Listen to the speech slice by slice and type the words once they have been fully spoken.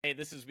Hey,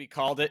 this is We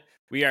Called It.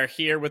 We are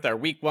here with our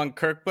Week 1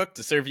 Cookbook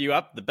to serve you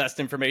up the best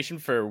information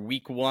for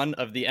Week 1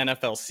 of the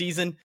NFL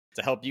season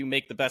to help you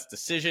make the best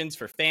decisions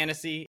for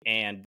fantasy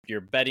and your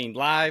betting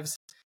lives.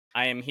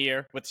 I am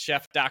here with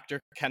Chef Dr.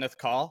 Kenneth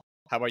Call.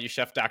 How are you,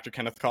 Chef Dr.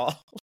 Kenneth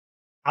Call?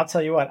 I'll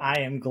tell you what,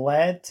 I am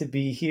glad to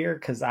be here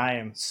because I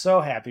am so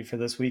happy for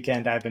this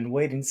weekend. I've been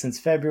waiting since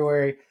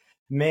February.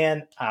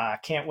 Man,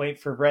 can't wait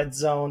for Red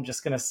Zone.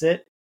 Just going to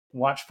sit,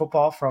 watch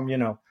football from,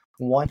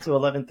 1 to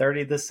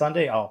 11:30 this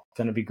Sunday. Oh,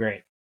 going to be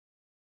great.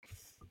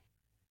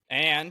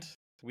 And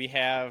we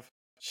have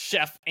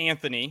Chef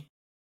Anthony.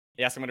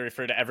 Yes, I'm going to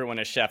refer to everyone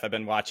as Chef. I've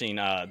been watching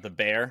The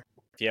Bear.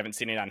 If you haven't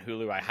seen it on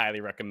Hulu, I highly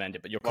recommend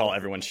it, but you'll call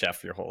everyone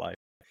Chef your whole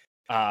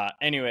life.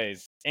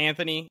 Anyways,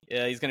 Anthony,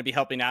 he's going to be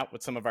helping out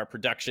with some of our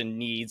production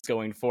needs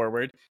going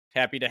forward.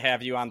 Happy to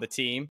have you on the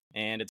team,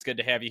 and it's good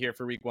to have you here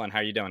for Week 1. How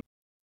are you doing?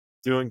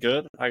 Doing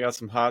good. I got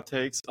some hot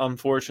takes.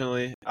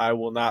 Unfortunately, I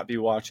will not be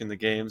watching the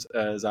games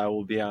as I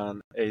will be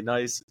on a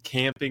nice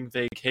camping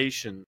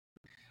vacation.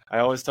 I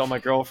always tell my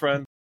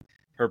girlfriend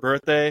her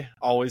birthday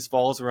always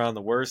falls around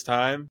the worst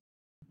time,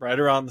 right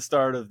around the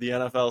start of the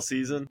NFL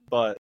season.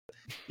 But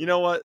you know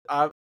what?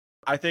 I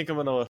think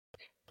I'm going to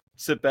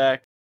sit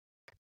back,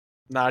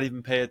 not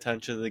even pay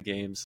attention to the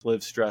games,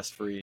 live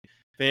stress-free.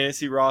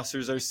 Fantasy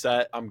rosters are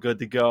set. I'm good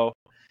to go.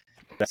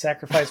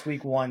 Sacrifice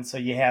Week 1 so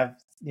you have,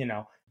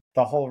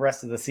 the whole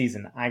rest of the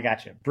season. I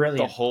got you.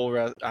 Brilliant. The whole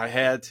rest. I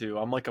had to.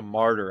 I'm like a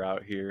martyr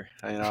out here.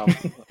 I'm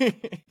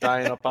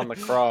dying up on the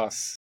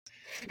cross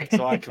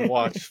so I can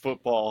watch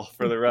football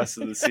for the rest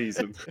of the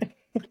season.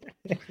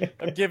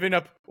 I'm giving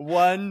up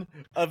one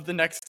of the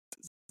next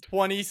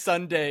 20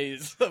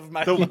 Sundays of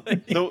my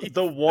life.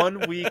 The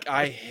 1 week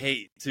I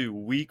hate too,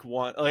 Week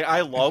 1. Like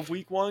I love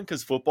Week 1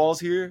 because football's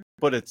here,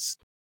 but it's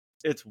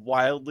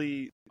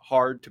wildly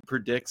hard to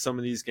predict some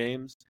of these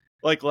games.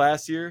 Like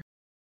last year,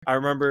 I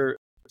remember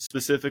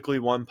specifically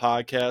one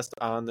podcast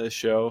on this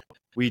show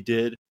we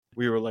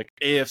were like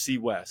AFC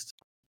West,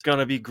 it's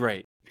gonna be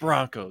great.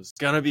 Broncos,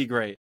 gonna be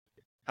great.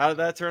 How did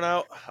that turn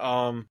out?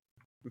 I'm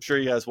sure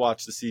you guys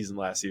watched the season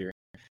last year.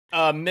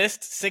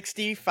 Missed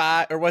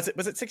 65, or was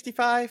it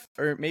 65,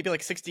 or maybe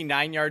like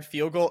 69-yard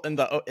field goal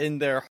in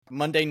their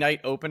Monday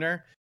night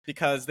opener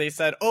because they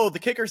said, "Oh, the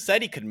kicker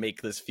said he could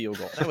make this field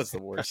goal." That was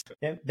the worst.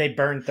 They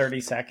burned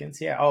 30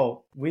 seconds. Yeah.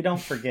 Oh, we don't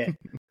forget.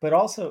 But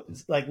also,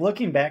 like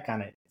looking back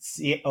on it,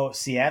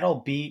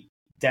 Seattle beat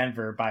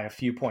Denver by a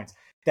few points.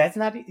 That's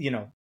not,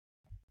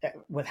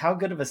 with how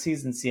good of a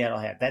season Seattle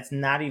had, that's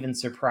not even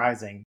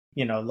surprising,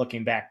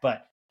 looking back.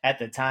 But at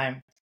the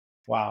time,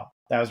 wow,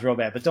 that was real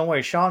bad. But don't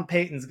worry, Sean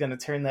Payton's going to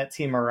turn that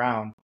team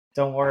around.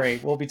 Don't worry,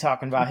 we'll be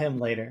talking about him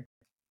later.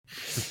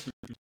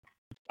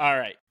 All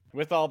right.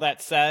 With all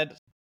that said,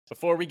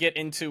 before we get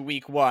into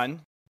Week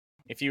 1,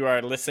 if you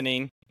are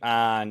listening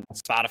on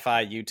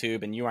Spotify,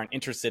 YouTube, and you aren't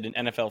interested in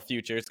NFL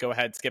futures, go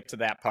ahead, skip to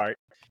that part.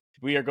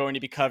 We are going to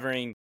be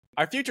covering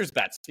our futures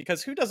bets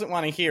because who doesn't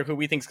want to hear who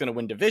we think is going to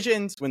win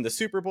divisions, win the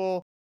Super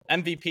Bowl,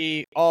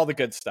 MVP, all the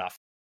good stuff.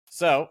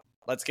 So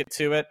let's get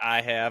to it.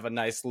 I have a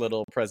nice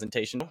little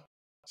presentation.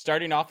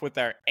 Starting off with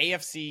our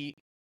AFC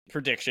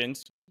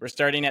predictions. We're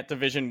starting at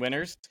division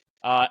winners.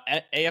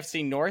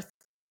 AFC North,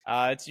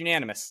 it's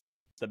unanimous.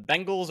 The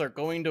Bengals are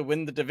going to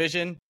win the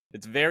division.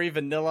 It's very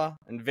vanilla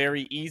and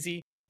very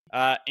easy.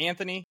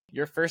 Anthony,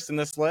 you're first in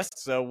this list,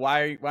 so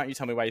why don't you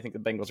tell me why you think the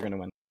Bengals are going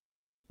to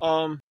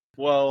win?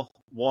 Well,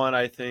 one,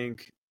 I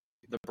think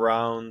the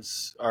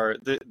Browns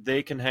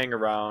they can hang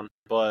around,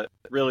 but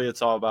really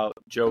it's all about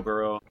Joe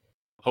Burrow.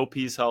 Hope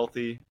he's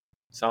healthy.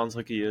 Sounds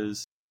like he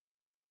is.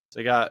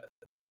 They got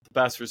the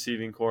best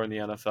receiving core in the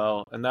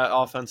NFL, and that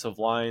offensive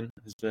line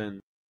has been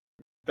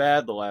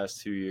bad the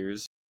last 2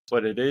 years,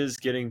 but it is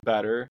getting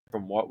better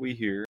from what we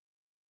hear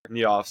in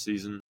the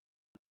offseason.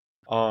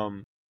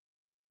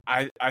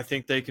 I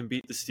think they can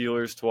beat the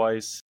Steelers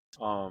twice.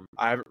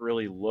 I haven't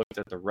really looked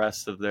at the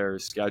rest of their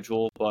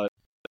schedule, but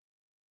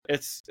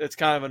it's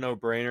kind of a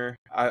no-brainer.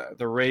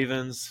 The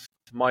Ravens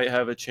might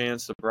have a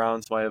chance, the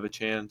Browns might have a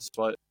chance,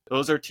 but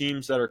those are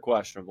teams that are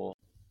questionable.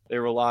 They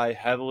rely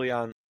heavily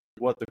on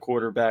what the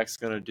quarterback's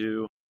going to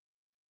do.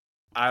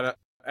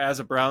 As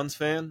a Browns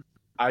fan,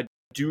 I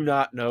do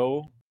not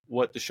know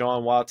what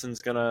Deshaun Watson's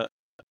going to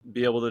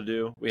be able to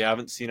do. We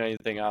haven't seen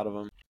anything out of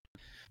him.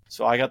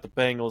 So I got the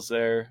Bengals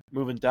there.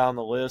 Moving down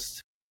the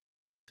list,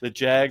 the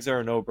Jags are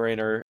a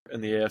no-brainer in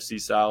the AFC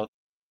South.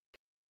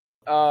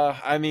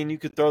 You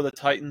could throw the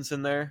Titans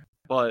in there,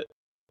 but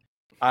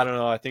I don't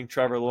know. I think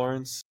Trevor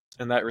Lawrence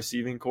and that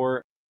receiving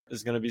core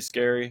is going to be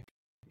scary.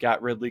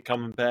 Got Ridley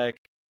coming back.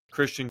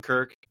 Christian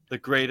Kirk, the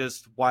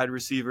greatest wide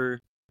receiver,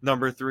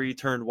 number 3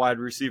 turned wide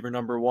receiver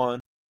number 1.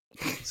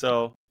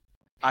 So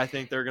I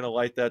think they're going to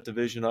light that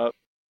division up.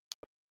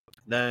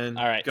 Then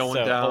all right,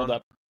 going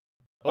down.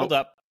 Hold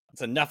up.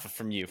 It's enough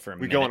from you for a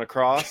minute. We going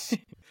across?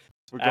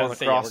 We're going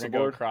across the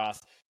board?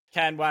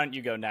 Ken, why don't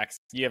you go next?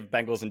 You have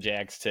Bengals and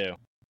Jags too.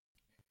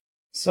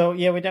 So,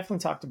 yeah, we definitely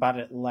talked about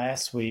it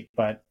last week,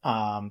 but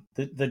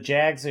the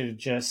Jags are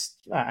just,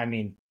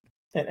 in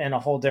a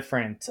whole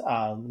different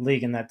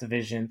league in that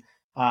division.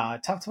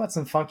 Talked about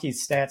some funky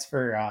stats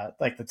for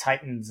like the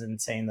Titans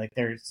and saying like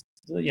there's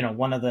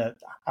one of the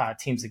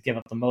teams that give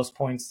up the most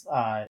points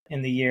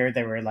in the year.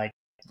 They were like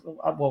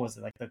what was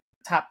it, like the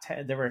top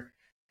 10? They were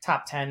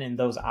top 10 in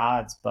those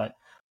odds, but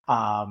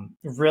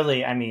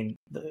really, I mean,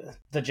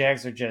 the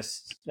Jags are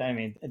just, I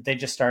mean, they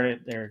just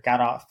started, they got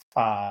off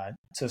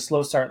to a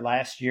slow start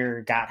last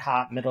year, got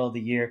hot middle of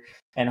the year,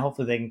 and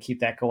hopefully they can keep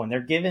that going. They're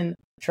giving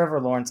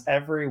Trevor Lawrence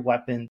every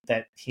weapon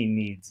that he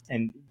needs,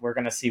 and we're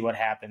going to see what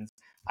happens.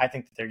 I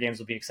think that their games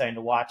will be exciting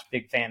to watch.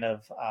 Big fan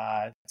of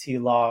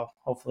T-Law.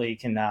 Hopefully he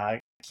can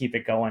keep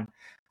it going.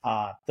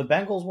 The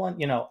Bengals one,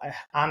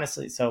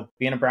 honestly, so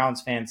being a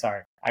Browns fan,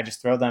 sorry, I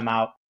just throw them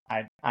out.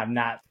 I'm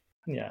not,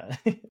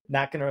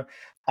 not going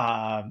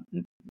to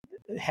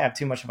have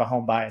too much of a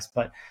home bias,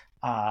 but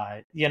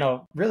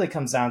really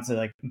comes down to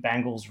like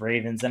Bengals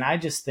Ravens, and I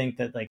just think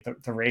that like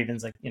the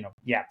Ravens, like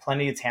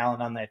plenty of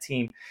talent on that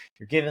team.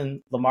 You're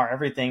giving Lamar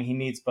everything he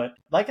needs, but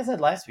like I said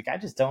last week, I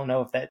just don't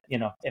know if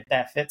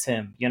that fits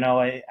him.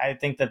 I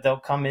think that they'll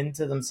come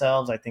into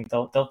themselves. I think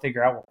they'll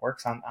figure out what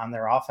works on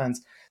their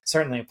offense.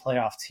 Certainly a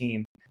playoff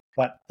team.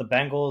 But the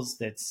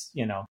Bengals, it's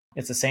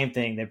the same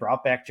thing. They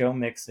brought back Joe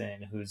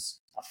Mixon, who's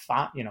a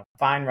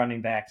fine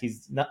running back.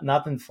 He's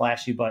nothing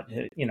flashy, but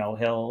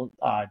he'll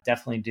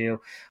definitely do.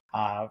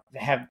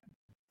 Have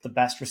the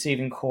best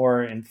receiving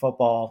core in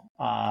football,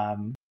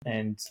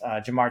 and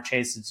Jamar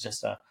Chase is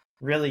just a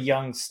really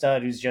young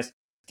stud who's just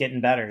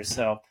getting better.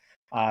 So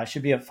it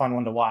should be a fun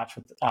one to watch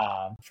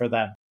for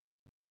them.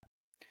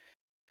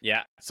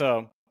 Yeah.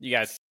 So you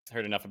guys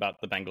heard enough about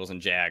the Bengals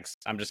and Jags.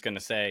 I'm just going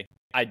to say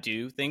I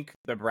do think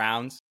the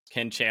Browns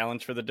can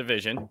challenge for the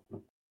division.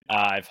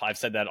 I've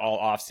said that all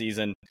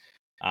offseason.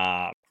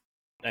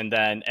 And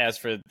then as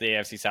for the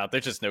AFC South,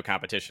 there's just no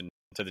competition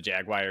to the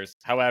Jaguars.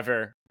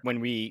 However, when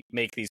we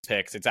make these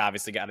picks, it's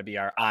obviously got to be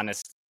our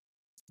honest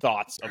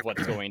thoughts of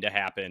what's going to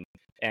happen.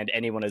 And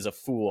anyone is a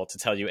fool to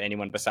tell you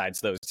anyone besides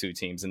those two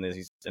teams in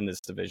this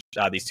division,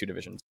 these two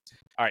divisions.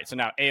 All right, so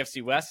now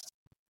AFC West.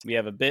 We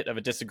have a bit of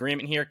a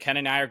disagreement here. Ken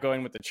and I are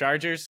going with the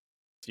Chargers.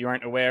 If you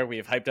aren't aware, we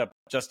have hyped up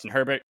Justin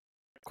Herbert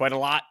quite a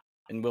lot,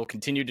 and will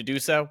continue to do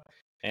so.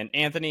 And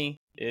Anthony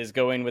is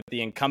going with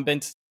the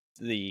incumbent,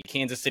 the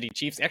Kansas City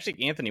Chiefs.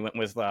 Actually, Anthony went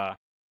with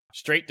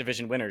straight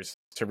division winners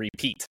to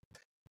repeat.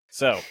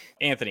 So,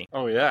 Anthony.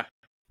 Oh, yeah.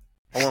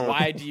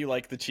 Why do you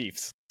like the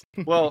Chiefs?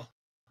 Well,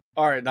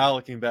 all right, now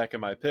looking back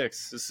at my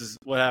picks, this is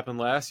what happened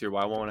last year.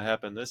 Why won't it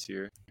happen this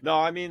year? No,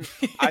 I mean,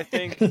 I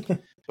think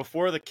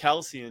before the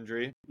Kelsey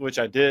injury, which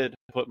I did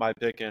put my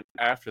pick in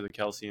after the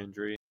Kelsey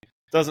injury,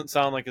 doesn't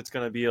sound like it's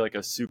going to be like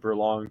a super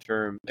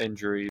long-term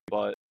injury,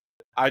 but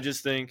I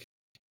just think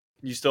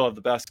you still have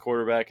the best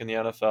quarterback in the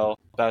NFL,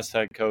 best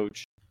head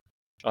coach,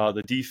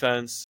 the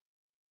defense.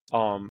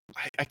 I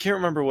can't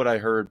remember what I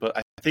heard, but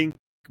I think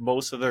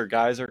most of their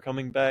guys are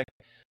coming back.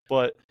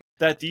 But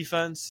that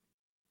defense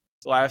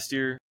last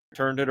year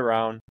turned it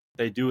around.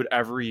 They do it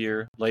every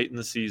year late in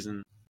the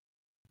season.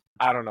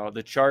 I don't know.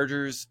 The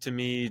Chargers, to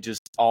me,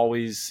 just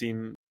always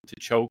seem to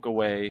choke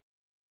away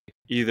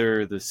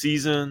either the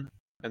season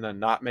and then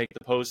not make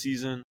the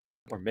postseason,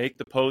 or make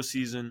the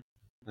postseason and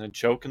then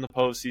choke in the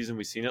postseason.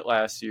 We've seen it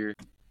last year.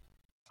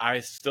 I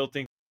still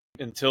think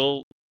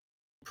until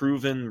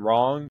proven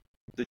wrong,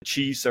 the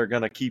Chiefs are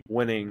going to keep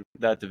winning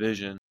that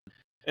division.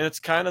 And it's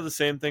kind of the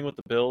same thing with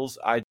the Bills.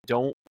 I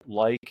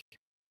like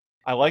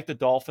the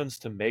Dolphins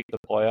to make the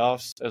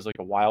playoffs as like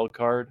a wild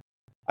card.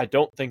 I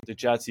don't think the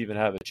Jets even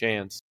have a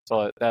chance,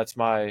 but that's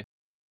my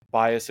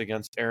bias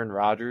against Aaron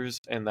Rodgers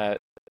and that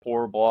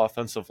horrible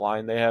offensive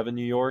line they have in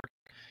New York.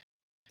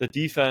 The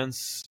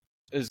defense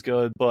is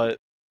good, but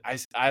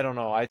I don't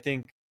know. I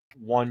think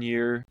 1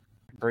 year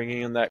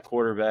bringing in that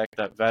quarterback,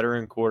 that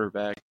veteran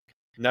quarterback,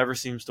 never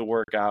seems to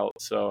work out.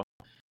 So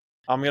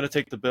I'm going to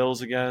take the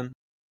Bills again.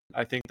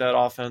 I think that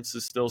offense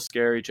is still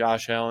scary.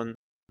 Josh Allen,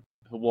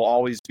 who will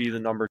always be the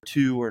number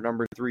 2 or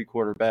number 3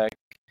 quarterback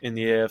in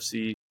the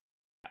AFC.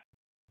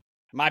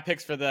 My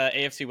picks for the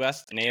AFC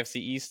West and AFC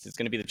East is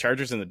going to be the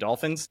Chargers and the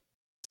Dolphins.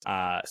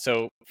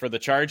 So for the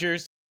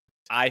Chargers,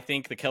 I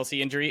think the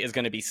Kelsey injury is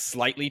going to be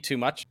slightly too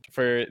much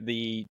for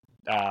the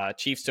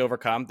Chiefs to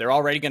overcome. They're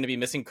already going to be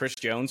missing Chris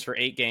Jones for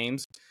 8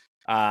 games,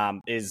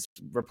 is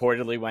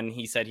reportedly when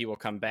he said he will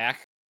come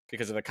back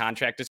because of a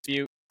contract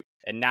dispute.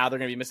 And now they're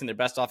going to be missing their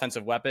best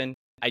offensive weapon.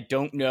 I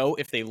don't know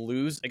if they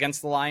lose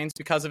against the Lions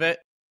because of it.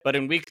 But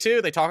in week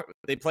 2,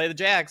 they play the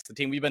Jags, the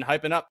team we've been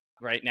hyping up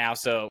right now.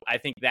 So I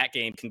think that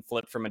game can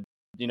flip from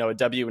a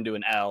W into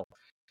an L.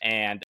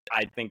 And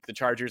I think the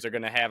Chargers are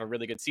going to have a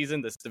really good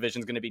season. This division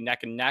is going to be neck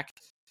and neck,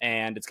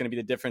 and it's going to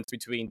be the difference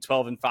between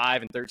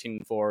 12-5 and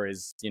 13-4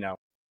 is,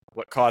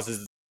 what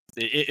causes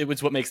it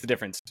was what makes the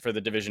difference for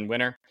the division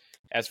winner.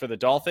 As for the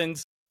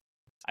Dolphins,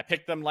 I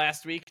picked them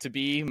last week to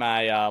be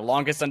my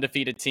longest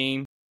undefeated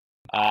team.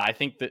 I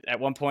think that at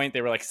one point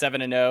they were like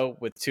 7-0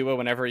 with Tua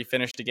whenever he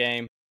finished a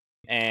game.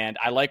 And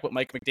I like what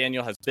Mike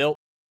McDaniel has built.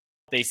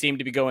 They seem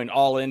to be going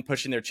all in,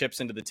 pushing their chips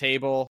into the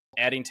table,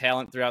 adding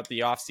talent throughout the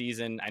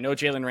offseason. I know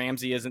Jalen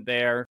Ramsey isn't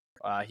there.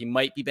 He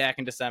might be back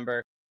in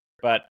December.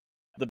 But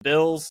the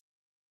Bills,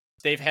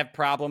 they've had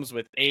problems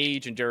with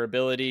age and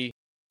durability.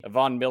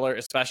 Von Miller,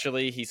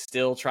 especially, he's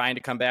still trying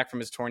to come back from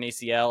his torn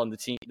ACL, and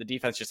the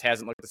defense just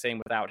hasn't looked the same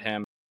without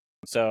him.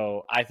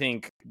 So I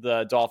think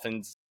the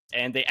Dolphins,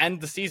 and they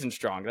end the season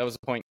strong. That was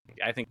a point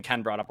I think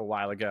Ken brought up a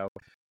while ago,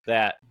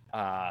 that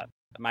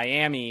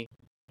Miami,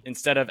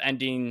 instead of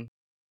ending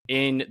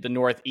in the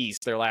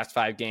Northeast, their last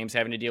 5 games,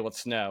 having to deal with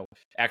snow,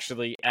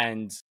 actually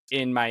ends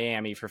in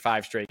Miami for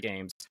 5 straight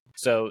games.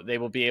 So they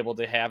will be able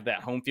to have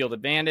that home field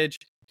advantage.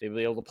 They will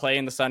be able to play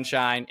in the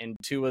sunshine, and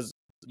Tua's,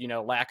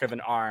 lack of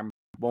an arm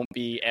won't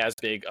be as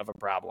big of a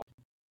problem.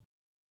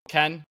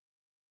 Ken,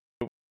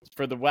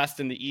 for the West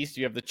and the East,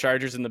 you have the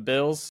Chargers and the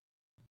Bills.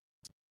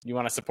 You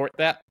want to support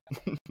that?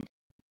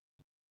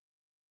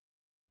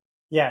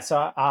 Yeah,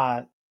 so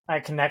I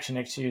had connection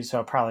issues, so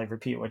I'll probably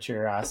repeat what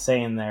you're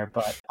saying there.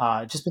 But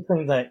just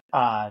between the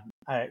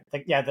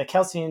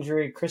Kelsey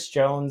injury, Chris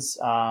Jones,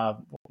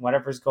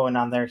 whatever's going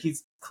on there,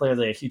 he's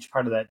clearly a huge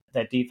part of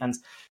that defense.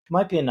 It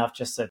might be enough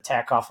just to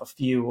tack off a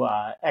few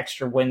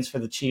extra wins for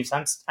the Chiefs.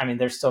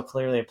 They're still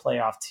clearly a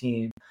playoff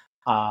team,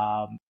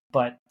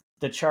 but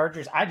the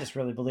Chargers, I just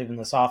really believe in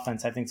this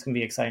offense. I think it's going to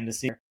be exciting to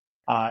see.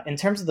 In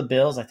terms of the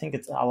Bills, I think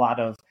it's a lot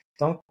of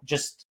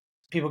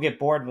people get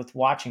bored with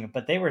watching it,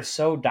 but they were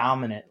so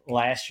dominant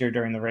last year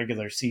during the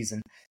regular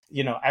season.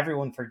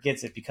 Everyone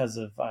forgets it because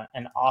of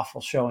an awful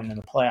showing in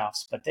the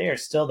playoffs, but they are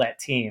still that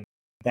team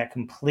that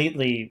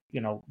completely,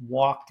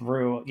 walked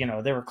through.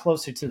 They were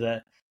closer to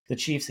the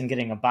Chiefs in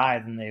getting a bye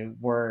than they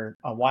were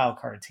a wild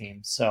card team.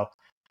 So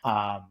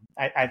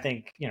I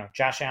think,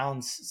 Josh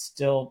Allen's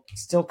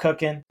still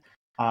cooking.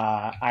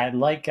 I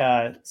like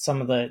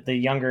some of the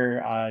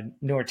younger,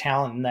 newer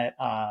talent in that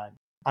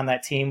on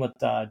that team with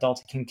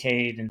Dalton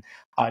Kincaid and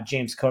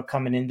James Cook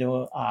coming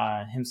into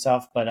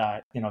himself,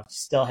 but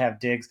still have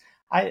Diggs.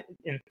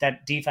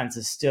 That defense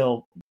is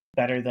still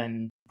better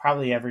than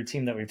probably every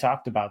team that we've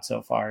talked about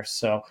so far.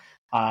 So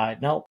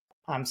no,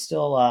 I'm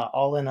still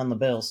all in on the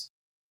Bills.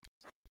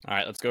 All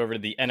right, let's go over to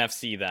the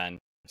NFC then.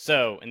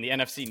 So in the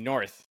NFC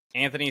North,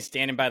 Anthony's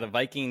standing by the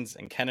Vikings,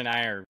 and Ken and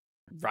I are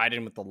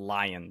riding with the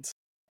Lions.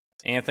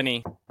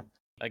 Anthony,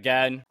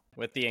 again,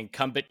 with the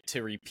incumbent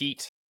to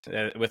repeat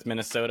with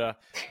Minnesota,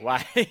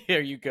 why are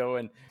you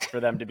going for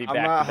them to be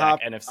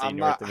back-to-back NFC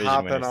North Division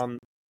winners? I'm not hopping on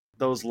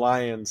those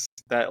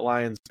that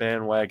Lions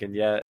bandwagon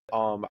yet.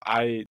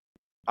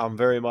 I'm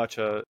very much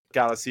a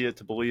gotta see it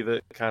to believe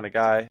it kind of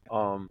guy.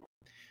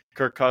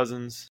 Kirk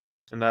Cousins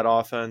in that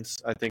offense,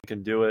 I think,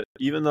 can do it.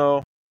 Even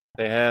though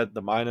they had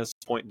the minus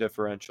point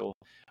differential,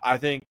 I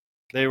think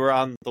they were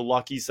on the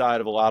lucky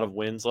side of a lot of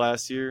wins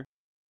last year.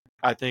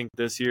 I think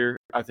this year,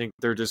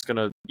 they're just going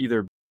to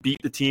either beat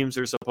the teams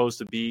they're supposed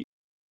to beat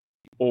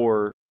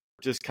or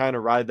just kind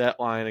of ride that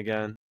line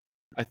again.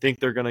 I think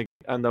they're going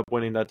to end up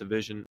winning that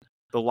division.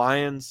 The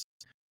Lions,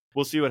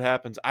 we'll see what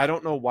happens. I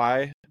don't know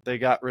why they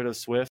got rid of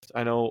Swift.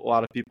 I know a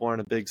lot of people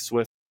aren't a big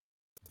Swift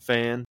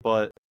fan,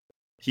 but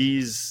he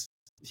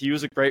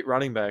was a great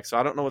running back, so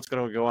I don't know what's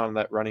going to go on in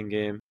that running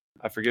game.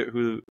 I forget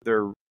who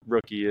their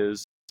rookie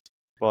is,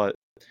 but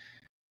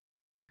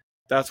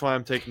that's why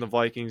I'm taking the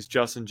Vikings,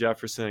 Justin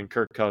Jefferson, and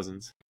Kirk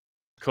Cousins.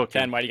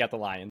 Ken, why do you got the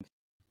Lions?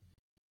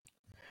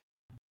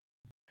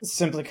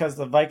 Simply because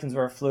the Vikings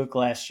were a fluke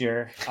last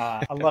year.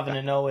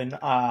 11-0 in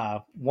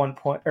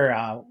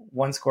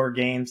one score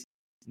games.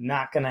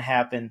 Not going to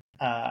happen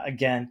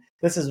again.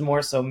 This is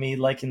more so me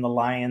liking the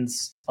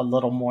Lions a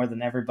little more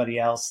than everybody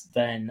else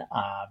than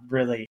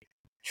really,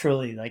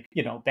 truly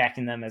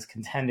backing them as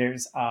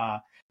contenders.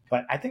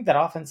 But I think that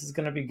offense is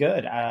going to be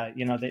good.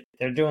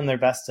 They're doing their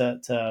best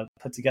to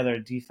put together a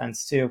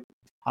defense too.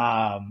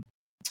 I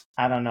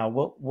don't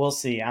know. We'll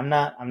see. I'm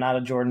not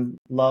a Jordan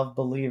Love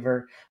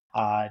believer.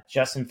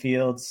 Justin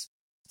Fields,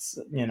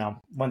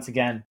 once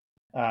again,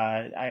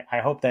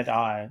 I hope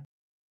that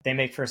they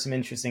make for some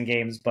interesting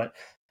games. But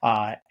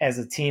as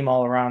a team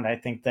all around, I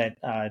think that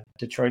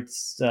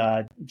Detroit's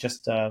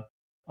just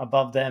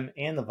above them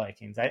and the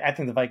Vikings. I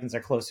think the Vikings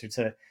are closer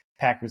to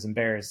Packers and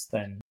Bears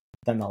than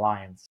the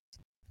Lions.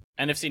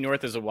 NFC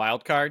North is a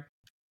wild card.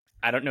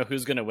 I don't know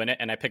who's going to win it,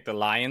 and I picked the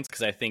Lions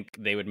because I think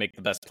they would make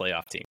the best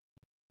playoff team.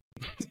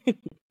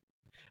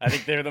 I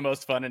think they're the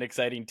most fun and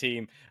exciting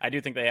team. I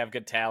do think they have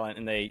good talent,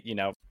 and they,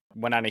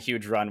 went on a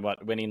huge run,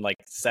 winning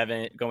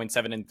going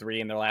 7-3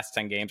 in their last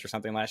 10 games or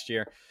something last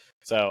year.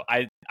 So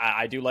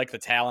I do like the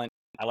talent.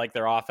 I like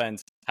their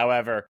offense.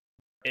 However,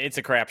 it's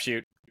a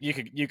crapshoot.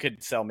 You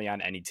could sell me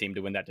on any team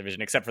to win that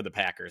division, except for the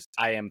Packers.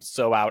 I am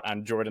so out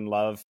on Jordan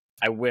Love.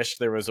 I wish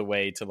there was a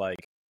way to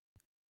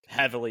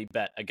heavily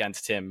bet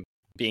against him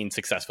being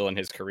successful in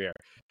his career.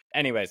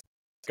 Anyways,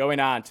 going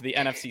on to the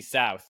NFC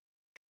South.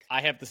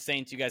 I have the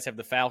Saints. You guys have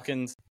the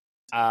Falcons.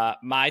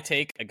 My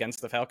take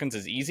against the Falcons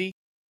is easy.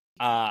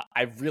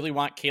 I really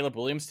want Caleb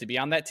Williams to be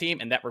on that team,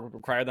 and that would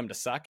require them to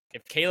suck.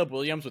 If Caleb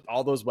Williams with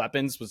all those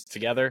weapons was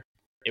together,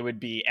 it would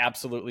be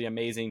absolutely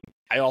amazing.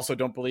 I also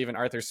don't believe in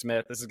Arthur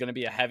Smith. This is going to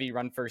be a heavy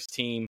run-first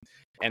team,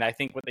 and I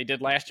think what they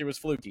did last year was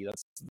fluky.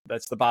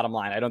 That's the bottom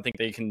line. I don't think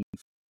they can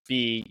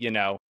be,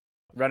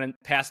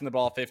 passing the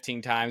ball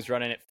 15 times,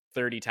 running it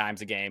 30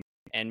 times a game.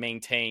 and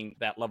maintain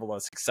that level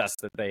of success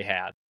that they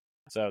had.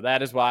 So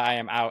that is why I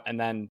am out. And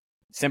then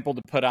simple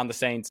to put on the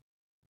Saints.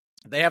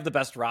 They have the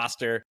best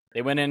roster.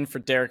 They went in for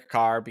Derek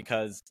Carr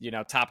because,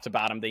 top to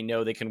bottom, they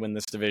know they can win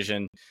this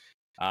division.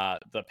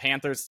 The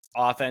Panthers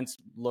offense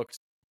looked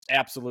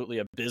absolutely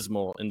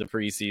abysmal in the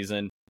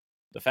preseason.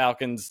 The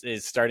Falcons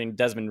is starting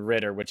Desmond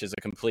Ridder, which is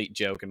a complete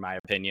joke in my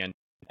opinion.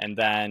 And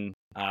then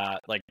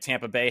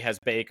Tampa Bay has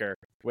Baker,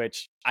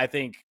 which I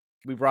think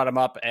we brought him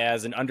up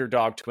as an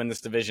underdog to win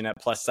this division at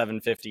plus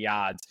 750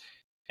 odds.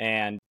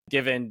 And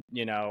given,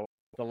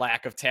 the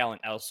lack of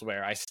talent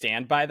elsewhere, I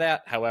stand by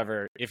that.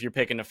 However, if you're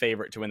picking a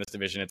favorite to win this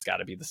division, it's got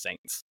to be the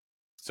Saints.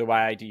 So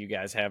why do you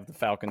guys have the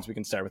Falcons? We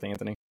can start with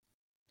Anthony.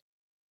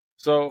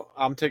 So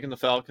I'm taking the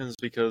Falcons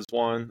because,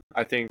 one,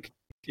 I think,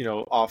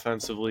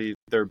 offensively,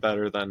 they're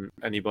better than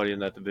anybody in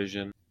that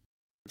division.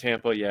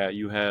 Tampa, yeah,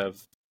 you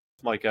have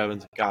Mike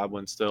Evans and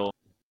Godwin still,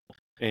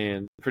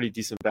 and pretty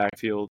decent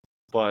backfield,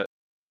 but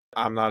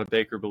I'm not a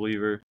Baker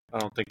believer. I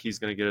don't think he's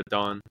going to get it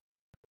done.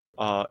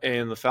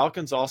 And the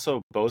Falcons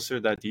also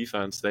bolstered that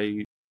defense.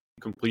 They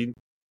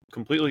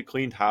completely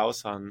cleaned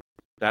house on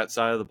that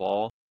side of the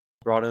ball,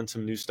 brought in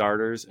some new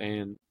starters,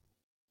 and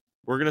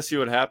we're going to see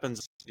what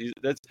happens.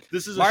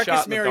 This is a Marcus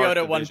shot in the dark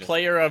Mariota won division.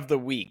 Player of the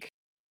Week,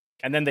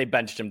 and then they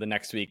benched him the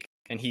next week,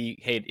 and he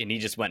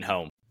just went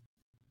home.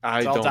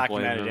 It's all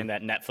documented in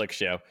that Netflix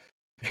show.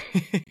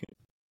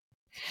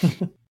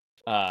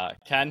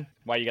 Ken,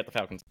 why you got the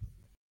Falcons?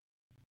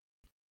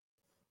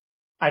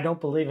 I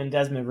don't believe in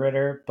Desmond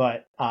Ridder,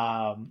 but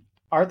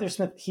Arthur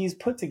Smith, he's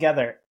put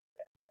together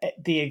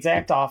the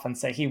exact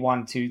offense that he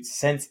wanted to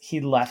since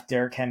he left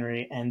Derrick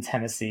Henry and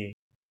Tennessee.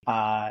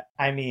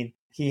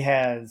 He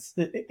has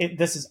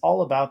this is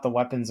all about the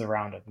weapons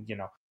around him.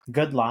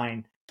 Good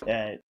line.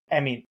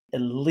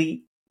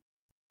 Elite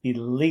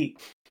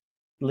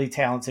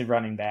talented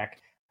running back.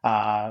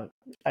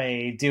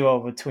 A duo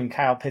between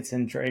Kyle Pitts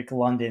and Drake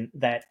London.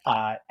 That's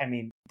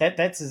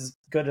as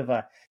good of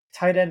a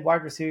tight end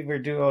wide receiver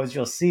duo as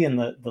you'll see in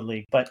the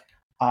league. But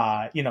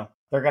they're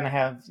going to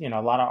have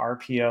a lot of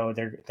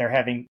RPO. They're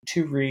having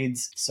two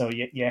reads, so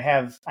you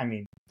have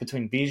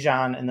between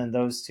Bijan and then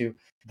those two.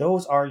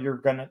 Those are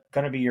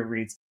gonna be your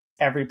reads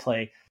every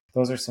play.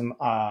 Those are some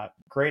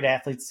great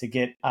athletes to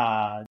get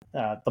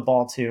the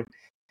ball to.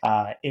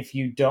 If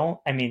you don't,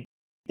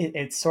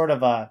 it's sort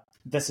of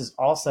this is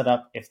all set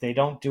up. If they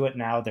don't do it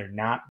now, they're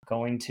not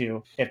going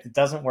to. If it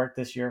doesn't work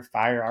this year,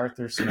 fire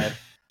Arthur Smith.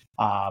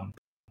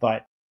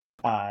 But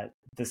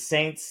the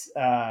Saints,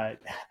 I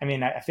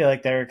feel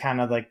like they're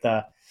kind of like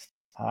the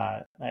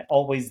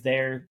always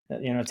there,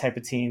 type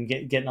of team,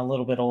 getting a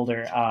little bit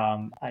older.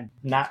 I'm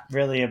not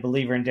really a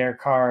believer in Derek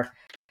Carr,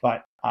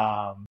 but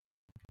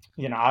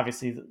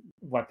obviously the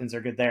weapons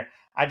are good there.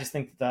 I just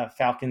think the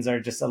Falcons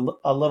are just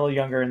a little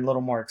younger and a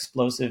little more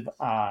explosive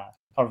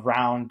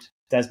around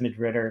Desmond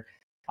Ridder.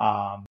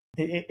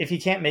 If he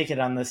can't make it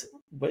on this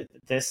with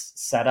this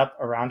setup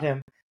around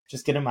him,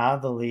 just get him out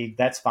of the league.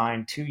 That's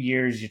fine. 2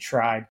 years you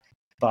tried,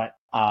 but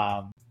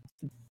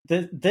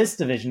this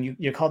division,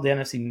 you called the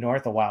NFC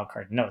North a wild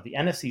card. No, the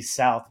NFC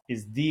South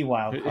is the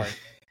wild card.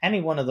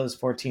 Any one of those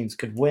four teams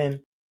could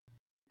win.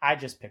 I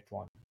just picked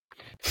one.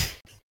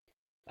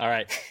 All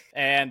right.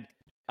 And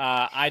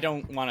I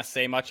don't want to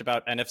say much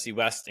about NFC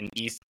West and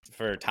East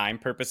for time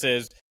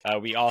purposes.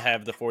 We all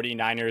have the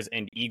 49ers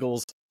and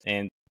Eagles,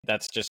 and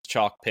that's just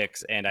chalk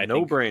picks. And I think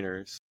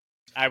no-brainers.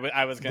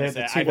 I was going to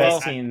say the two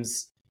best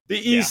teams. The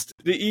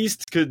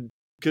East could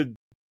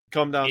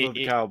come down to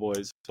the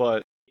Cowboys,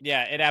 but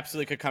yeah, it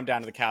absolutely could come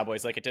down to the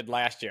Cowboys like it did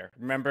last year.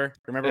 Remember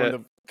when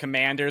the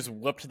Commanders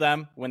whooped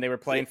them when they were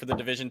playing for the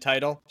division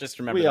title? Just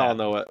remember we that. all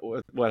know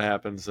what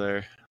happens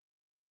there.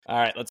 All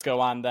right, let's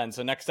go on then.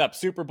 So next up,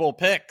 Super Bowl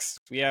picks.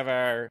 We have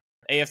our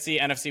AFC,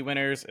 NFC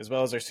winners, as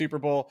well as our Super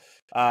Bowl.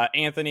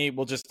 Anthony,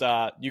 we'll just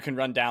you can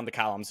run down the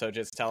column. So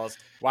just tell us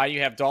why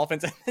you have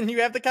Dolphins and then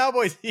you have the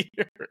Cowboys here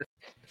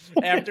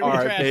after we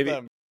trash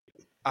them.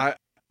 I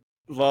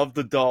love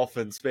the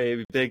Dolphins,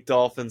 baby. Big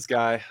Dolphins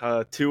guy.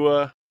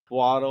 Tua,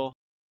 Waddle,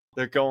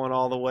 they're going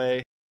all the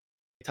way.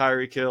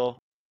 Tyreek Hill.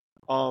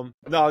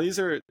 No,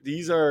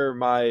 these are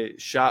my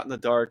shot in the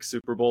dark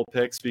Super Bowl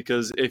picks,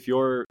 because if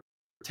you're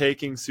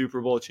taking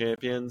Super Bowl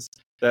champions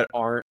that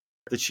aren't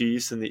the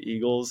Chiefs and the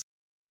Eagles,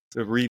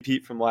 the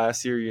repeat from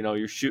last year,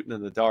 you're shooting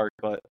in the dark.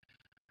 But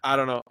I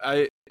don't know.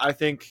 I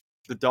think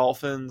the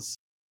Dolphins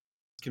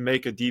can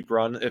make a deep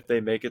run if they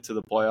make it to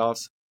the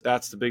playoffs.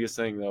 That's the biggest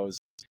thing, though, is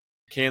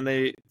can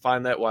they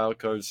find that wild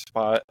card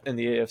spot in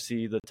the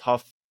AFC, the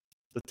tough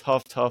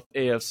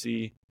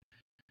AFC?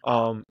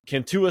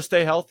 Can Tua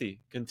stay healthy?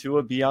 Can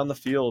Tua be on the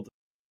field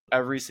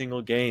every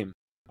single game?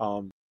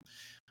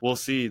 We'll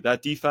see.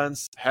 That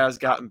defense has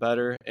gotten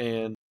better,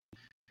 and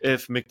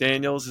if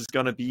McDaniels is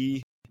going to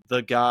be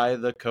the guy,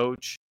 the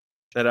coach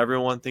that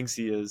everyone thinks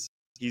he is,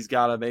 he's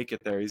got to make it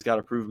there. He's got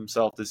to prove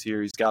himself this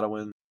year. He's got to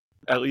win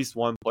at least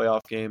one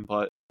playoff game,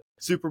 but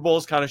Super Bowl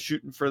is kind of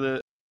shooting for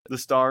the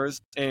stars,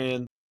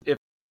 and if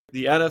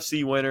the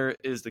NFC winner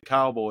is the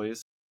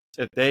Cowboys,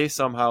 if they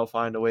somehow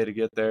find a way to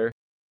get there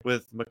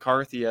with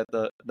McCarthy at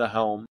the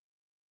helm,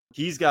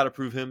 he's got to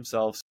prove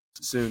himself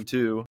soon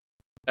too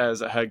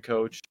as a head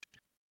coach.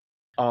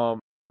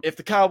 If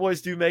the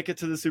Cowboys do make it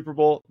to the Super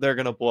Bowl, they're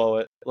gonna blow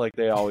it like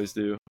they always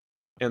do,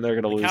 and they're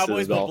gonna lose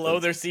Cowboys to the will Dolphins. blow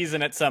their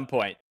season at some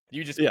point.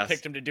 You just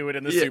picked them to do it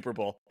in the Super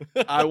Bowl.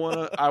 I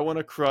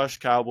wanna crush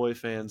Cowboy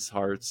fans'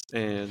 hearts,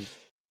 and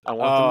I want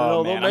them to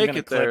know they'll make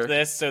it there. I'm gonna clip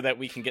this so that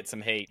we can get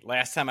some hate.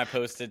 Last time I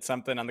posted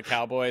something on the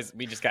Cowboys,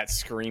 we just got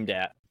screamed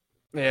at.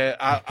 Yeah,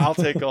 I'll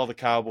take all the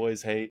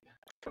Cowboys hate,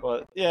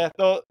 but yeah,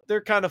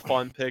 they're kind of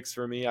fun picks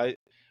for me.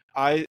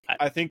 I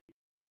think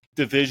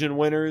division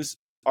winners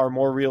are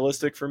more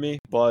realistic for me,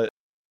 but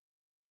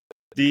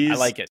I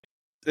like it.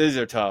 These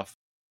are tough.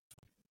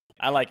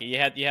 I like it.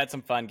 You had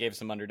some fun, gave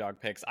some underdog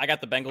picks. I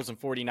got the Bengals and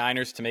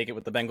 49ers to make it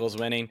with the Bengals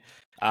winning.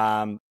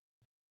 I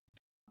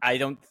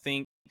don't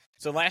think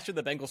so. Last year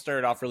the Bengals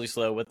started off really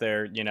slow with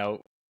their,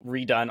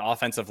 redone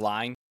offensive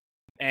line.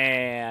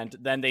 And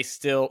then they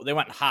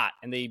went hot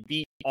and they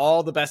beat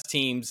all the best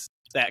teams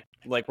that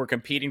were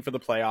competing for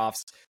the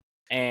playoffs.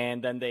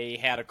 And then they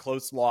had a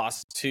close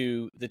loss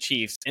to the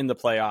Chiefs in the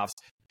playoffs,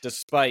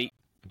 despite,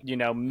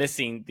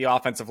 missing the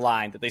offensive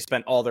line that they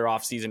spent all their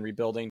offseason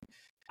rebuilding.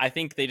 I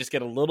think they just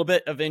get a little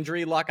bit of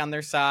injury luck on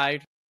their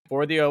side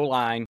for the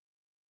O-line,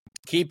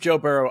 keep Joe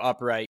Burrow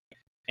upright,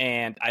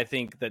 and I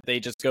think that they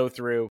just go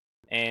through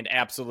and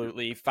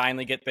absolutely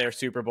finally get their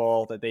Super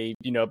Bowl that they've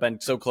been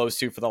so close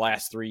to for the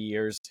last 3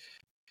 years.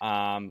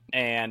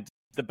 And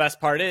the best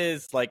part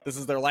is, this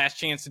is their last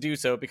chance to do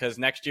so, because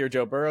next year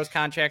Joe Burrow's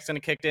contract's going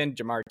to kick in,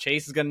 Jamar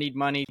Chase is going to need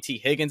money, T.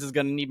 Higgins is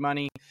going to need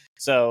money.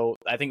 So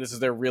I think this is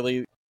their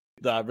really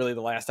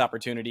the last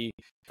opportunity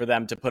for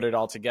them to put it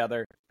all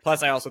together.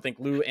 Plus, I also think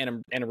Lou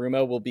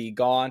Anarumo will be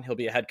gone. He'll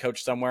be a head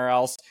coach somewhere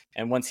else.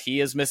 And once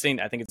he is missing,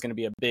 I think it's going to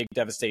be a big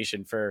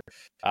devastation for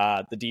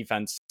the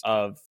defense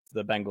of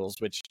the Bengals,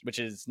 which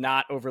is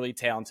not overly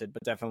talented,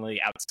 but definitely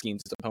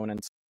outschemes its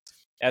opponents.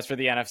 As for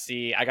the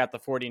NFC, I got the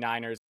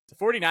 49ers. The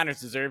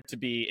 49ers deserved to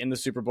be in the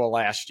Super Bowl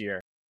last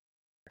year.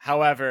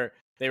 However,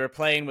 they were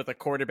playing with a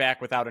quarterback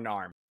without an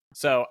arm.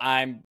 So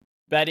I'm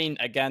betting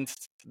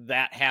against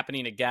that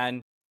happening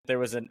again. There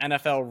was an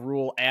NFL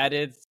rule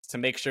added to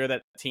make sure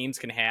that teams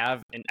can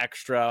have an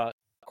extra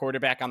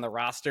quarterback on the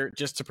roster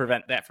just to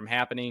prevent that from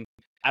happening.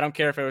 I don't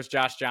care if it was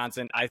Josh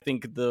Johnson. I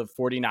think the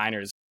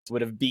 49ers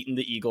would have beaten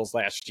the Eagles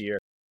last year,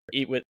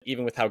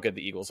 even with how good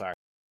the Eagles are.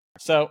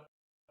 So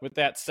with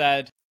that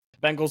said,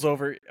 Bengals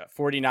over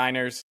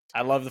 49ers.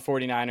 I love the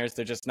 49ers.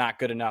 They're just not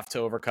good enough to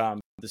overcome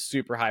the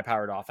super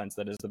high-powered offense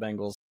that is the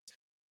Bengals.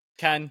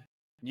 Ken,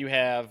 you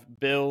have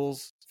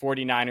Bills,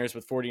 49ers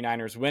with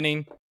 49ers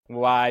winning.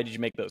 Why did you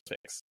make those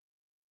picks?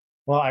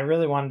 Well, I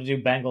really wanted to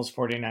do Bengals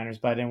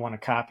 49ers, but I didn't want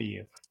to copy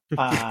you.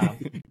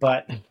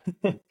 But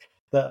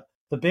the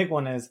big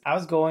one is I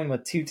was going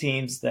with two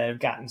teams that have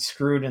gotten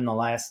screwed in the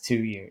last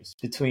 2 years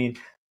between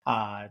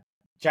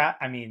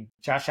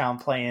Josh Allen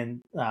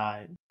playing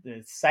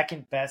the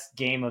second best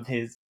game of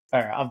the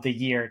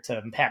year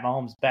to Pat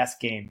Mahomes'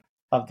 best game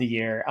of the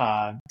year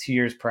 2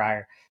 years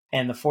prior,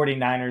 and the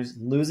 49ers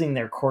losing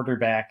their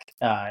quarterback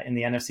in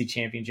the NFC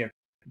Championship.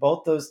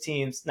 Both those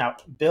teams now,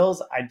 Bills,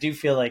 I do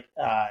feel like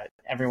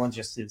everyone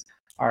just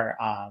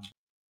are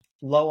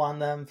low on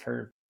them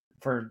for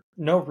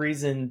no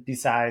reason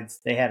besides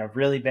they had a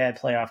really bad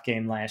playoff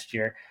game last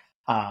year.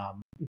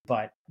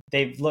 But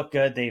they've looked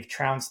good. They've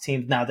trounced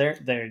teams. Now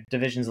their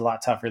division's a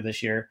lot tougher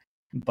this year,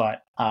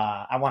 but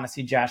I want to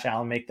see Josh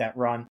Allen make that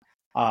run.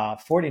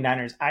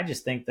 49ers, I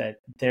just think that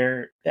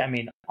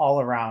all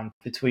around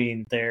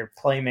between their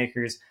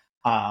playmakers,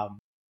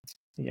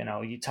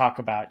 you talk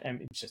about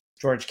just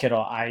George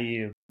Kittle,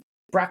 IU,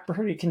 Brock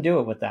Purdy can do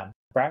it with them.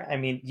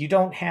 You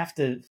don't have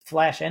to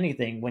flash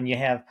anything when you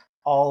have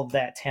all of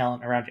that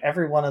talent around you.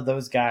 Every one of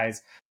those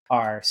guys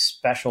are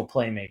special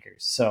playmakers.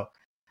 So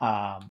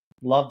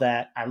love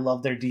that. I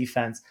love their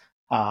defense.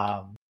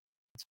 Last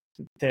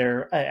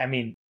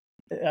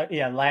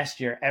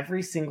year,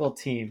 every single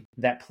team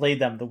that played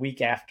them the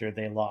week after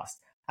they lost,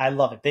 I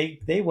love it.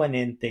 They went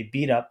in, they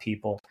beat up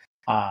people,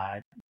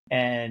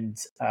 and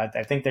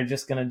I think they're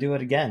just going to do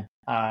it again.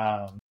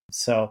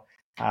 So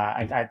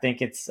I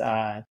think it's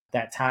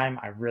that time.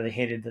 I really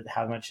hated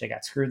how much they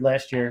got screwed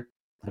last year.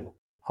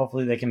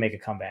 Hopefully they can make a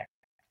comeback.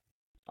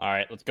 All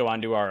right, let's go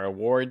on to our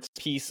awards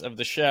piece of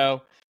the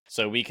show.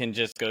 So we can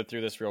just go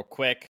through this real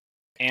quick.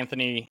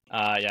 Anthony,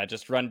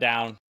 just run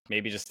down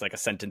maybe just like a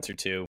sentence or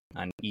two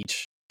on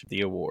each of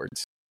the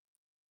awards.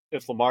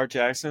 If Lamar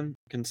Jackson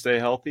can stay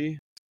healthy,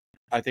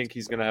 I think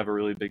he's going to have a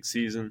really big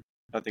season.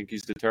 I think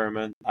he's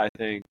determined. I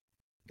think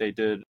they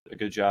did a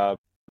good job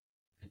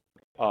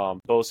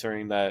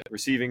bolstering that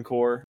receiving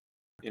core.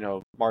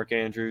 Mark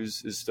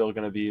Andrews is still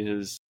going to be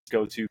his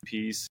go-to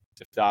piece.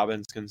 If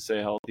Dobbins can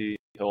stay healthy,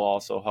 he'll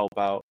also help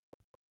out,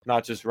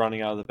 not just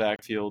running out of the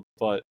backfield,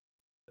 but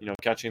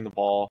catching the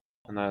ball.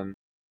 And then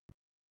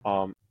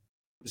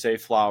Zay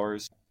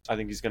Flowers, I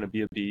think he's going to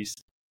be a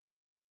beast.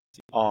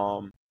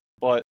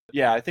 But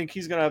yeah, I think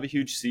he's going to have a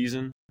huge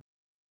season.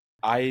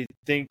 I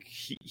think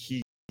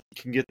he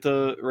can get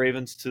the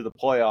Ravens to the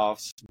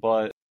playoffs,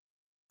 but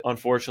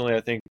unfortunately,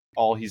 I think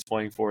all he's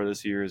playing for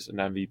this year is an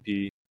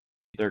MVP.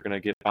 They're going to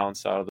get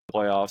bounced out of the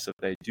playoffs if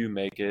they do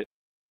make it.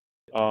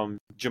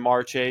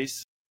 Jamar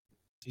Chase,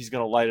 he's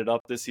going to light it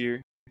up this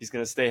year. He's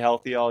going to stay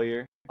healthy all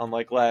year,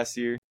 unlike last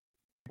year,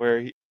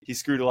 where he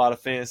screwed a lot of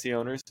fantasy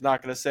owners.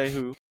 Not going to say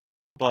who,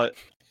 but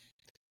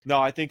no,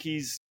 I think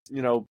he's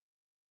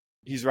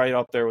right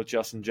up there with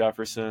Justin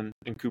Jefferson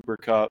and Cooper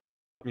Kupp,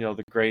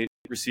 the great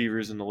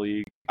receivers in the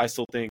league. I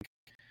still think,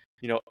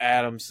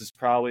 Adams is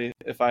probably,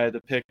 if I had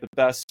to pick the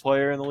best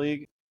player in the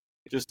league,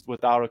 just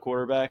without a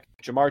quarterback.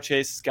 Jamar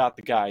Chase has got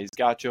the guy. He's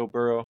got Joe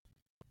Burrow,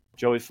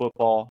 Joey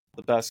Football,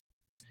 the best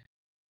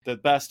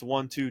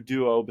 1-2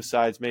 duo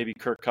besides maybe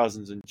Kirk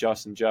Cousins and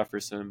Justin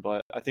Jefferson.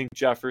 But I think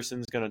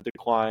Jefferson's going to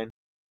decline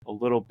a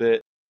little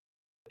bit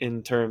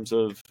in terms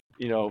of,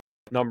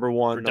 number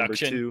one,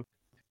 Production. number two.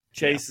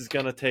 Chase is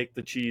going to take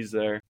the cheese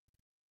there.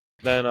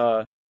 Then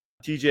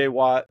TJ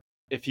Watt,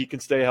 if he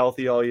can stay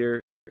healthy all year,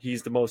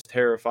 he's the most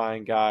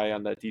terrifying guy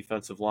on that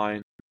defensive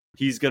line.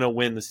 He's going to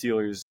win the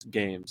Steelers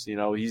games.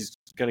 He's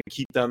going to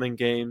keep them in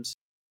games.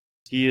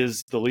 He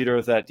is the leader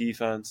of that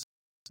defense.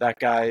 That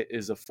guy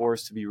is a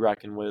force to be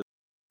reckoned with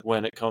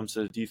when it comes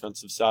to the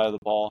defensive side of the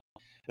ball.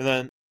 And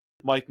then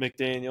Mike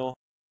McDaniel,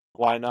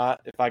 why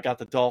not? If I got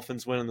the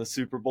Dolphins winning the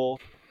Super Bowl,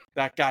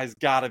 that guy's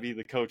got to be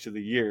the coach of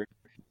the year.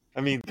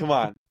 I mean, come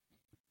on.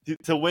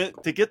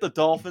 To get the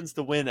Dolphins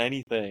to win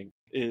anything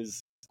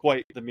is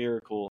quite the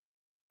miracle.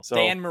 So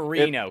Dan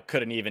Marino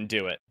couldn't even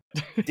do it.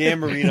 Dan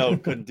Marino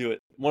couldn't do it.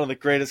 One of the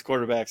greatest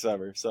quarterbacks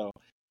ever. So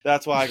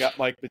that's why I got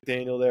Mike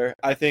McDaniel there.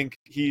 I think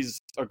he's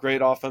a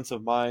great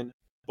offensive mind,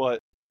 but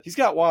he's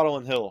got Waddle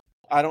and Hill.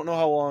 I don't know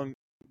how long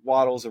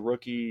Waddle's a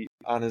rookie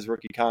on his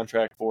rookie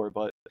contract for,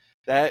 but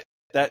that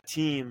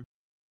team,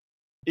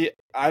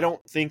 I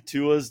don't think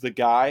Tua's the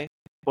guy,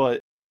 but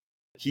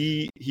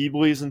he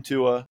believes in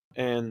Tua,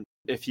 and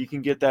if he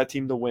can get that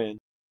team to win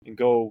and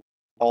go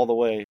all the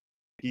way,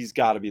 he's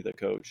got to be the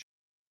coach.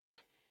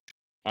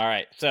 All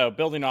right, so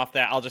building off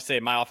that, I'll just say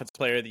my offensive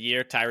player of the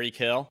year, Tyreek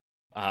Hill.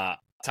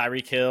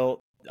 Tyreek Hill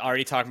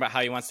already talking about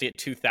how he wants to get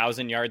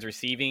 2,000 yards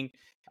receiving.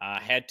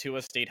 Had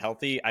Tua stayed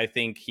healthy, I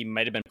think he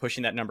might have been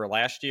pushing that number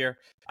last year.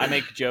 I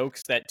make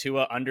jokes that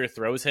Tua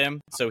underthrows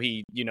him, so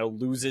he,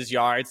 loses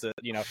yards.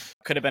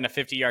 Could have been a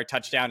 50-yard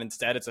touchdown.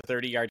 Instead, it's a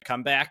 30-yard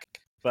comeback.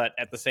 But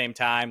at the same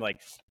time,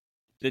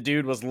 the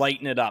dude was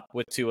lighting it up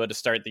with Tua to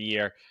start the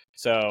year.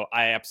 So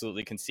I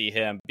absolutely can see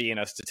him being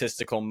a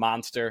statistical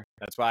monster.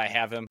 That's why I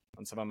have him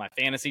on some of my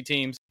fantasy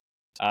teams.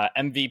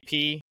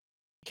 MVP,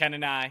 Ken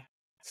and I,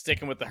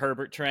 sticking with the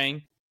Herbert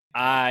train.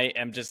 I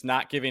am just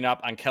not giving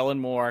up on Kellen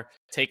Moore,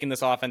 taking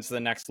this offense to the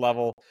next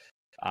level.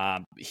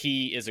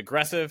 He is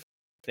aggressive.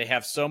 They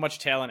have so much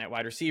talent at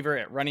wide receiver,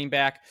 at running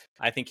back.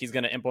 I think he's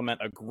going to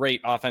implement a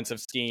great offensive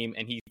scheme,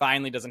 and he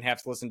finally doesn't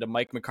have to listen to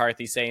Mike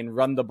McCarthy saying,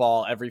 run the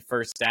ball every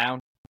first down.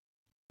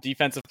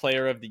 Defensive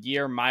player of the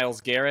year,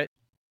 Myles Garrett.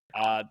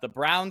 The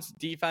Browns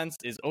defense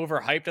is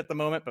overhyped at the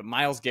moment, but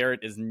Myles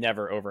Garrett is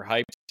never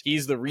overhyped.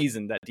 He's the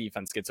reason that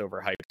defense gets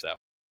overhyped, though.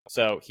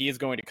 So he is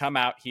going to come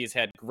out. He has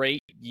had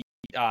great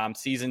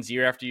seasons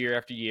year after year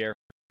after year.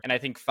 And I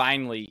think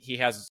finally he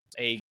has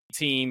a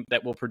team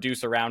that will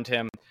produce around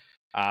him.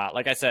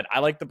 Like I said, I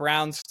like the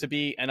Browns to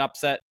be an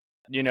upset,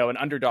 an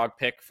underdog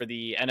pick for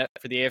the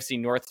AFC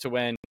North to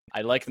win.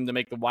 I like them to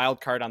make the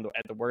wild card at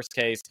the worst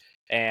case.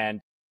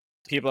 And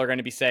people are going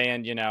to be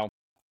saying,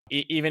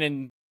 even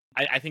in,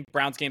 I think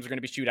Browns games are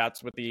going to be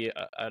shootouts with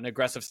an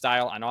aggressive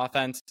style on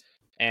offense.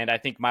 And I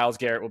think Myles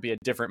Garrett will be a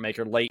different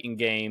maker late in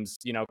games,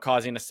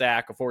 causing a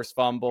sack, a forced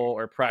fumble,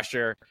 or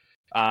pressure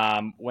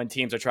when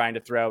teams are trying to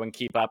throw and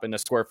keep up in the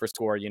score for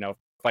score,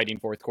 fighting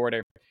fourth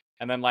quarter.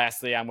 And then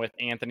lastly, I'm with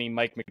Anthony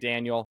Mike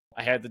McDaniel.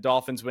 I had the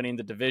Dolphins winning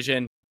the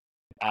division.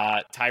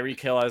 Tyreek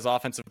Hill as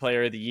Offensive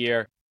Player of the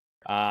Year.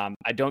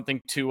 I don't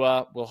think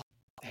Tua will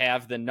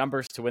have the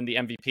numbers to win the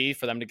MVP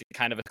for them to get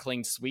kind of a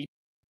clean sweep,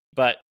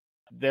 but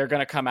they're going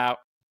to come out.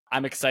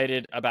 I'm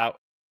excited about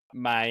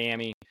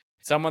Miami.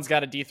 Someone's got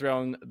to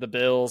dethrone the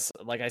Bills.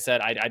 Like I said,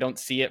 I don't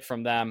see it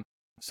from them.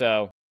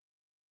 So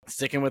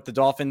sticking with the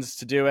Dolphins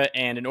to do it.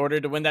 And in order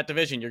to win that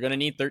division, you're going to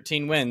need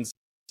 13 wins.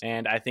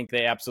 And I think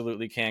they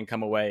absolutely can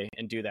come away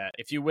and do that.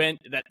 If you win,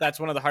 that's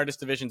one of the hardest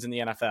divisions in the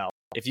NFL.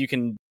 If you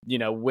can,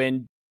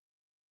 win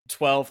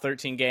 12,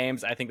 13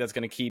 games, I think that's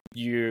going to keep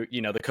you,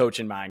 the coach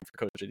in mind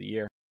for Coach of the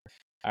Year.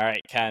 All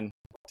right, Ken,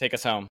 take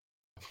us home.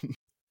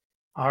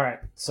 All right.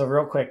 So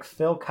real quick,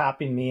 Phil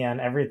copied me on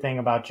everything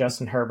about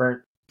Justin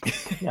Herbert.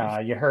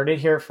 You heard it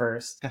here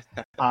first.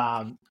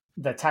 The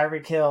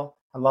Tyreek Hill,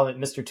 I love it.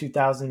 Mr.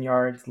 2,000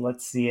 yards.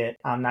 Let's see it.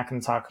 I'm not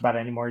going to talk about it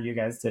anymore. You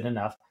guys did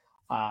enough.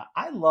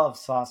 I love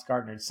Sauce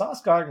Gardner.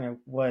 Sauce Gardner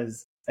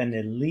was an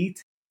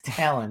elite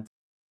talent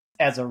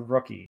as a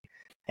rookie.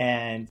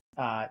 And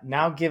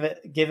now give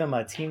him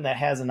a team that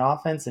has an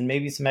offense and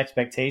maybe some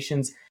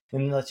expectations.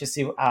 And let's just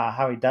see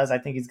how he does. I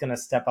think he's going to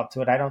step up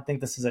to it. I don't think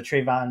this is a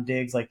Trayvon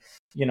Diggs,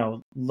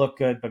 look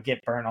good but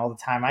get burned all the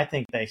time. I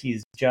think that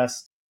he's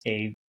just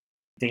a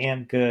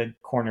damn good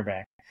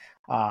cornerback.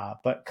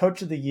 But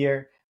Coach of the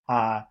Year,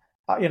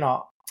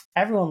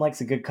 everyone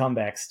likes a good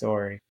comeback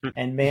story.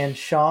 And man,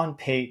 Sean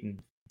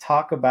Payton,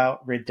 talk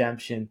about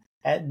redemption.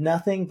 At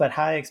nothing but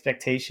high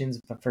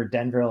expectations for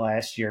Denver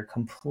last year,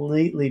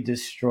 completely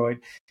destroyed.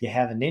 You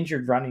have an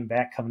injured running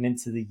back coming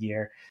into the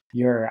year.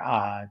 You're,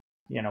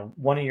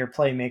 one of your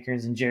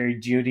playmakers and Jerry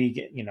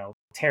Jeudy,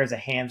 tears a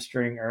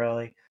hamstring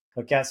early.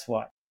 But guess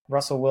what?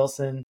 Russell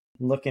Wilson,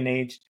 looking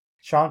aged.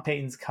 Sean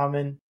Payton's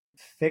coming,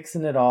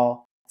 fixing it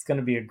all. It's going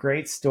to be a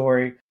great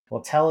story.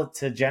 We'll tell it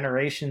to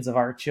generations of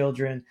our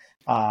children.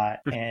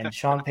 And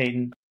Sean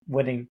Payton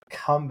winning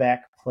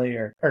comeback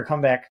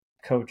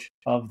coach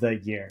of the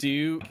year. Do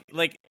you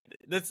like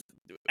that's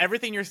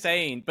everything you're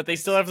saying, but they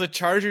still have the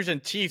Chargers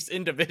and Chiefs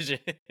in division.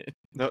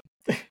 No.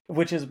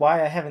 Which is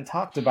why I haven't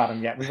talked about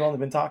them yet. We've only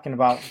been talking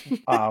about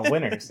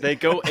winners. They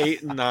go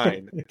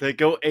 8-9. They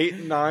go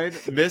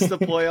 8-9, miss the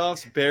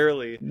playoffs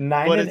barely.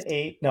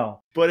 9-8.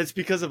 No, but it's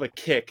because of a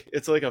kick.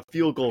 It's like a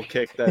field goal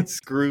kick that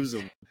screws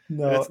them.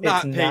 No, it's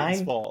not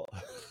Peyton's fault.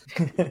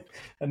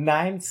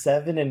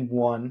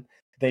 9-7-1.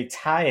 They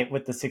tie it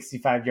with the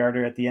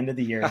 65-yarder at the end of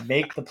the year,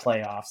 make the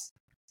playoffs,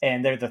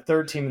 and they're the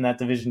third team in that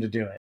division to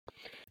do it.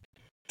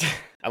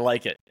 I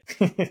like it.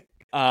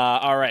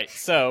 All right.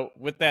 So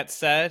with that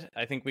said,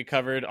 I think we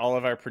covered all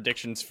of our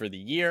predictions for the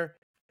year.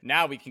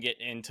 Now we can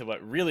get into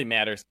what really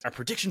matters, our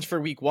predictions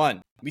for week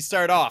 1. We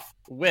start off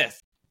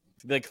with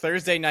the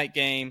Thursday night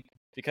game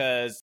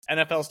because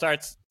NFL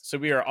starts, so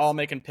we are all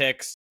making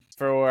picks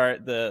for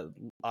the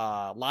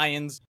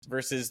Lions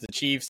versus the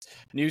Chiefs.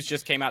 News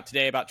just came out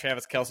today about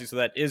Travis Kelce, so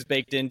that is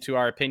baked into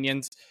our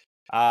opinions.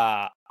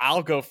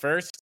 I'll go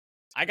first.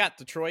 I got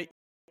Detroit.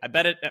 I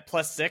bet it at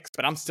 +6,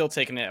 but I'm still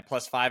taking it at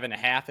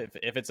 +5.5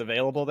 if it's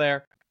available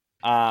there.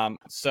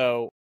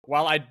 So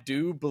while I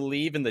do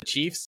believe in the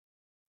Chiefs,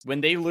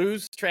 when they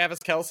lose Travis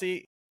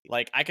Kelce,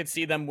 I could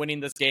see them winning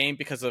this game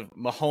because of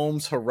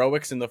Mahomes'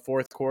 heroics in the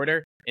fourth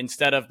quarter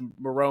instead of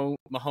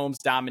Mahomes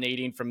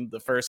dominating from the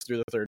first through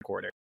the third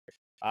quarter.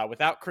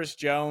 Without Chris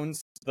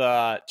Jones,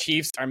 the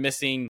Chiefs are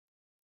missing.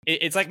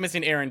 It's like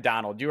missing Aaron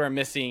Donald. You are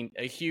missing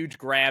a huge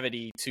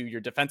gravity to your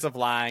defensive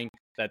line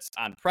that's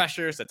on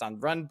pressures, that's on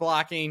run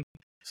blocking.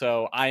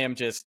 So I am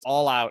just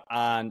all out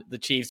on the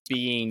Chiefs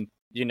being,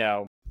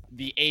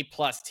 the A+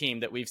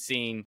 team that we've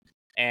seen.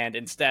 And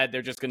instead,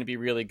 they're just going to be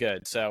really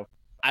good. So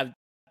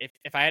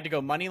if I had to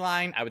go money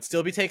line, I would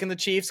still be taking the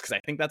Chiefs because I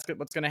think that's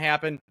what's going to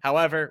happen.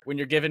 However, when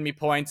you're giving me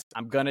points,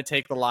 I'm going to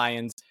take the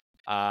Lions.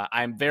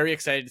 I'm very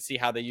excited to see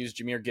how they use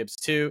Jahmyr Gibbs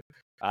too.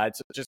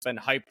 It's just been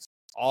hyped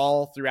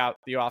all throughout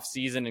the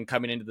offseason and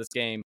coming into this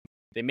game.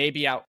 They may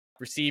be out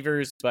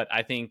receivers, but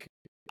I think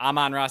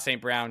Amon-Ra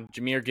St. Brown,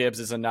 Jahmyr Gibbs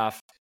is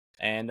enough.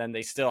 And then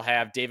they still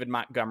have David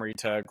Montgomery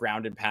to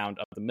ground and pound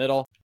up the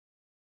middle.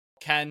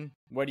 Ken,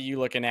 what are you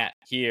looking at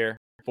here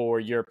for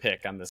your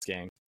pick on this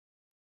game?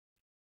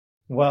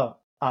 Well,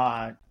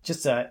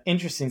 just an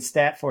interesting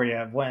stat for you.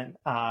 When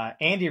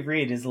Andy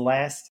Reid, his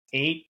last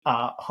 8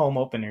 home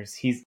openers,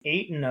 he's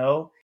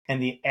 8-0,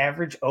 and the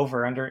average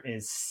over/under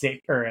is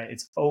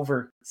it's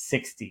over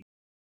 60.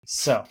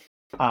 So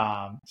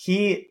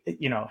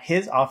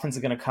his offense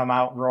is going to come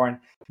out roaring.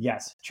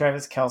 Yes,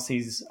 Travis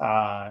Kelce's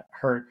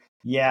hurt.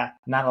 Yeah,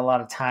 not a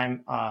lot of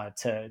time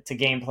to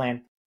game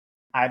plan.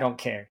 I don't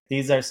care.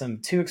 These are some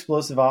 2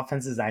 explosive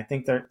offenses. I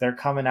think they're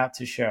coming out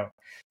to show.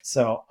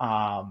 So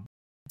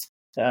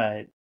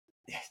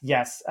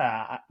yes,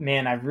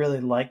 man, I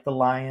really like the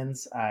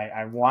Lions.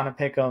 I want to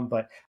pick them,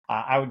 but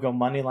I would go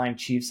money line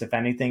Chiefs if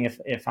anything.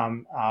 If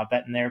I'm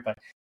betting there, but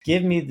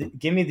give me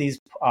these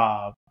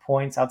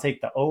points. I'll take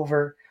the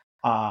over,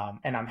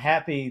 and I'm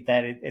happy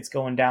that it's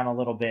going down a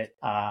little bit.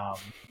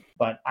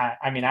 But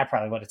I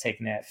probably would have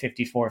taken it at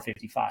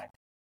 54-55.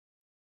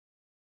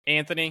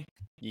 Anthony,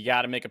 you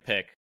got to make a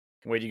pick.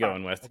 What are you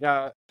going with?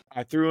 I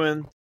threw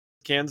in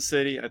Kansas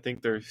City. I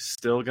think they're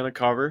still going to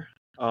cover.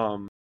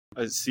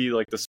 I see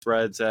the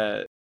spreads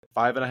at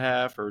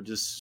 5.5 or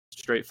just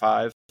straight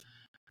 5.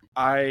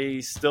 I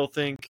still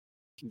think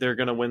they're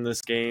going to win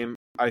this game.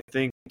 I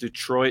think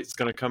Detroit's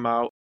going to come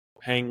out,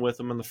 hang with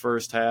them in the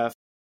first half.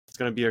 It's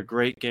going to be a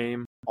great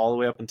game all the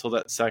way up until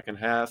that second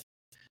half.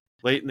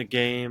 Late in the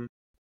game,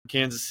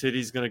 Kansas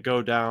City's going to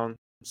go down,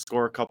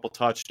 score a couple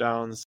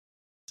touchdowns,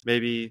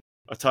 maybe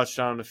a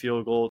touchdown and a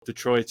field goal.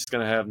 Detroit's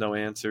going to have no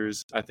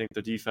answers. I think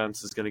the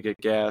defense is going to get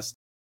gassed.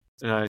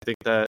 And I think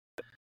that,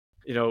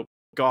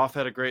 Goff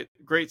had a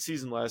great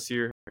season last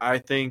year. I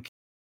think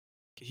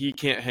he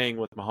can't hang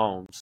with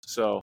Mahomes.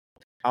 So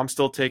I'm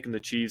still taking the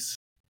Chiefs.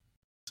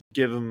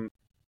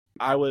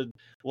 I would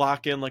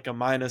lock in a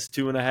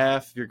 -2.5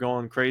 if you're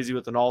going crazy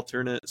with an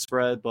alternate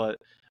spread, but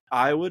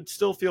I would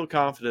still feel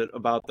confident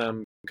about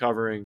them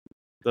covering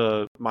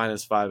the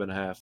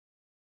 -5.5.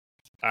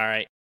 All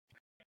right.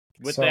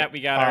 With that,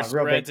 we got our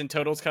spreads and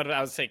totals covered.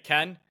 I would say,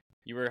 Ken,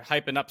 you were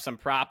hyping up some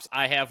props.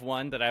 I have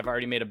one that I've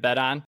already made a bet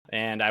on,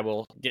 and I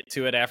will get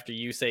to it after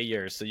you say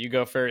yours. So you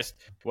go first.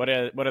 What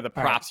are the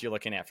props you're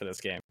looking at for this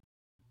game?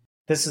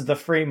 This is the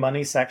free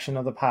money section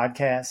of the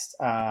podcast.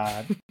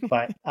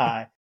 But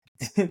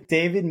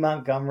David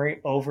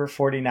Montgomery over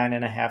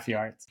 49.5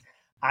 yards.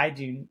 I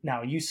do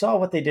now. You saw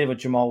what they did with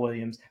Jamal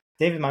Williams.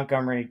 David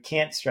Montgomery,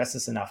 can't stress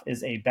this enough,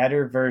 is a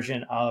better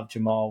version of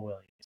Jamal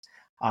Williams.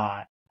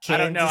 I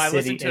don't know. Kansas I City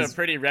listened to is, a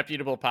pretty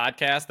reputable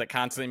podcast that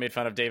constantly made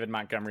fun of David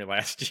Montgomery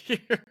last year.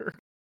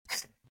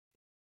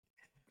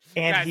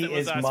 and Guys, he it was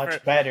is us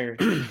much better.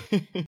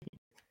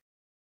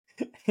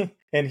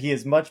 And he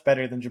is much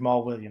better than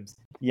Jamal Williams.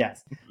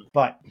 Yes,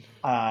 but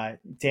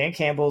Dan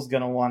Campbell's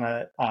going to want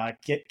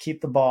to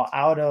keep the ball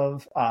out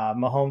of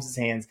Mahomes'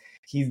 hands.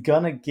 He's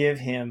going to give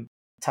him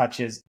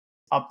touches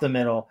up the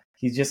middle.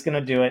 He's just going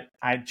to do it.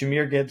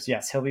 Jahmyr Gibbs,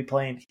 yes, he'll be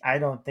playing. I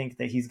don't think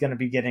that he's going to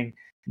be getting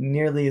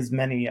nearly as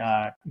many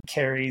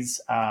carries.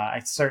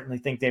 I certainly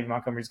think David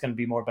Montgomery is going to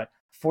be more, but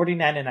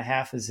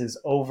 49.5 is his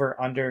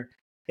over-under.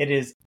 It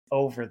is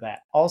over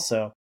that.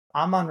 Also,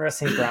 Amon-Ra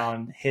St.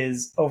 Brown,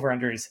 his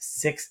over-under is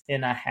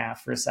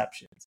 6.5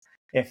 receptions.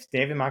 If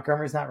David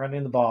Montgomery's not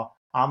running the ball,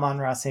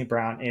 Amon-Ra St.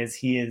 Brown is.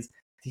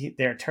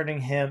 They're turning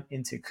him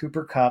into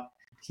Cooper Kupp.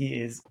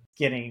 He is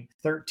getting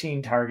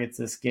 13 targets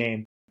this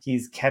game.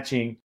 He's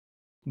catching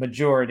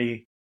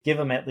majority. Give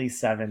him at least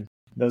 7.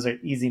 Those are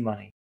easy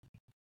money.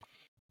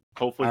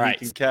 Hopefully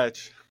he can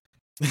catch.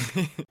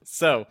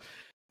 So,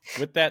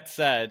 with that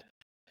said,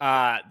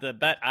 the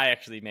bet I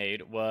actually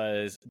made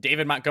was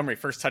David Montgomery,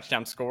 first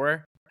touchdown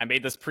scorer. I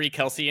made this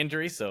pre-Kelsey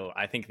injury, so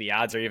I think the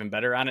odds are even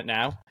better on it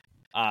now.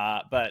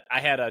 But I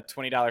had a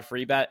 $20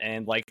 free bet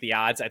and like the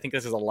odds. I think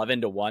this is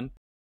 11-1.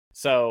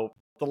 So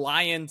the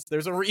Lions,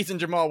 there's a reason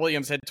Jamal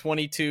Williams had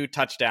 22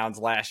 touchdowns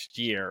last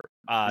year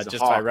just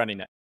by running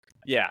it.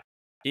 Yeah.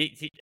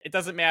 It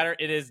doesn't matter.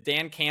 It is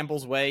Dan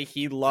Campbell's way.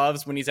 He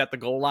loves when he's at the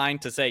goal line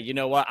to say, you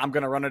know what, I'm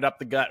going to run it up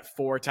the gut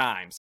 4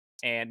 times.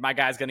 And my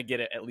guy's going to get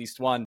it at least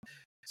 1.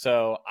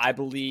 So I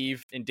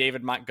believe in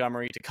David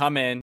Montgomery to come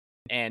in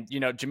and,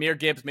 Jahmyr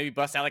Gibbs maybe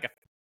bust out like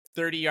a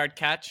 30-yard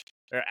catch.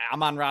 Or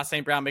Amon-Ra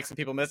St. Brown makes some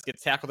people miss,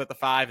 gets tackled at the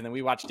 5, and then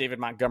we watch David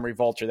Montgomery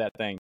vulture that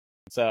thing.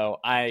 So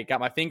I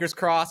got my fingers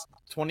crossed.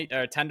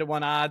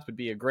 10-1 odds would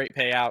be a great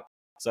payout.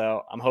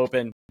 So I'm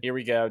hoping, here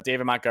we go,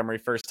 David Montgomery,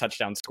 first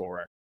touchdown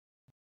scorer.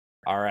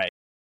 All right.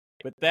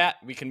 With that,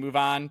 we can move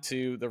on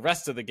to the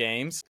rest of the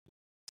games.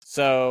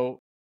 So,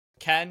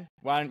 Ken,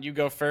 why don't you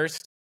go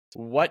first?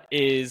 What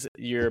is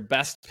your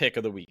best pick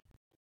of the week?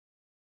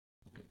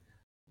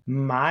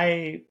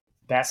 My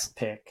best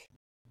pick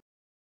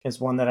is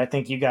one that I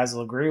think you guys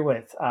will agree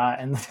with,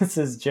 and this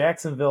is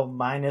Jacksonville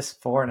minus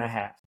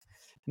 4.5.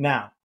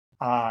 Now,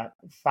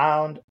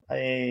 found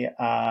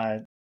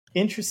a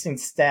interesting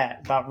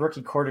stat about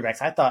rookie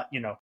quarterbacks. I thought,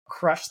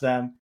 crush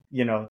them.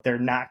 They're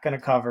not going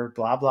to cover,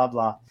 blah, blah,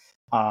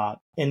 blah.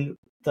 In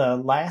the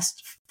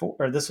last,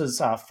 this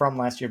was from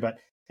last year, but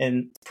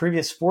in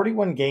previous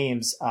 41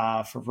 games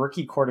for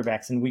rookie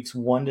quarterbacks in weeks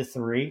 1 to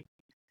 3,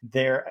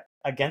 they're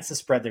against the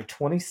spread. They're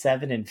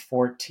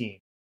 27-14.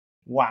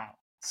 Wow.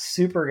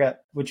 Super good,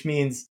 which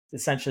means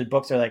essentially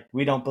books are like,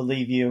 we don't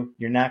believe you.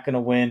 You're not going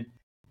to win.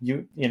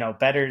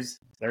 Bettors,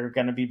 they're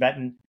going to be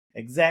betting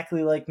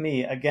exactly like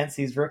me against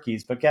these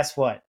rookies. But guess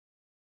what?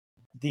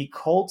 The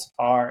Colts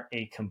are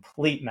a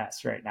complete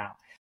mess right now.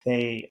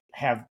 They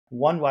have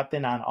one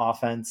weapon on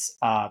offense.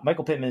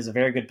 Michael Pittman is a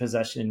very good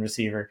possession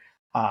receiver,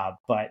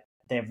 but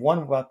they have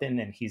one weapon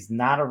and he's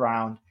not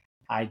around.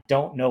 I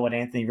don't know what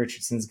Anthony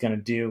Richardson's going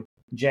to do.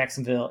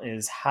 Jacksonville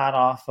is hot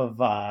off of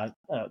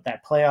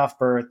that playoff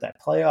berth, that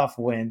playoff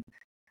win.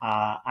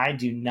 I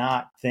do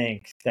not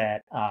think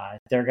that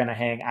they're going to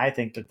hang. I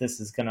think that this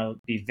is going to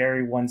be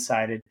very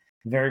one-sided,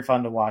 very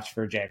fun to watch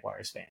for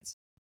Jaguars fans.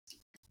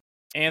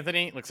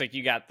 Anthony, looks like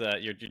you got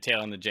your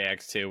tail in the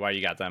Jags too. Why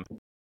you got them?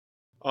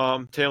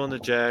 Tail in the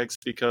Jags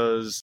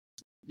because,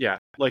 yeah,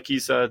 like he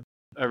said,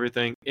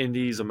 everything.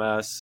 Indy's a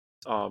mess.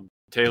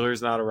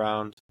 Taylor's not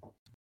around,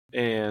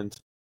 and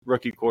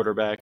rookie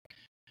quarterbacks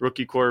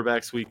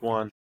week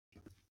 1,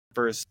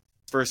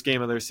 first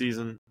game of their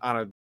season on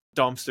a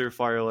dumpster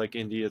fire like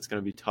Indy. It's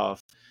going to be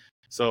tough.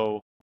 So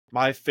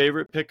my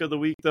favorite pick of the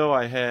week, though,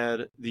 I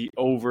had the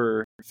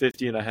over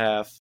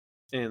 50.5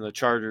 in the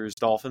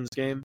Chargers-Dolphins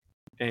game.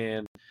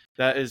 And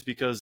that is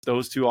because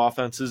those two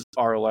offenses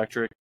are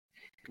electric.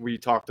 We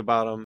talked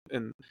about them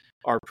in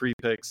our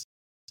pre-picks.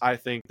 I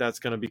think that's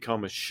going to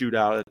become a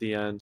shootout at the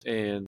end.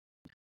 And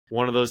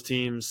one of those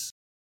teams,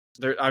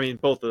 both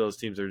of those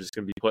teams are just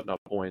going to be putting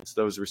up points.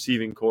 Those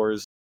receiving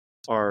cores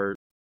are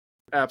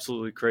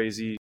absolutely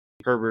crazy.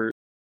 Herbert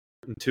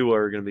and Tua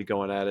are going to be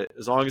going at it.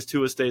 As long as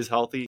Tua stays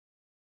healthy,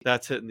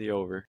 that's hitting the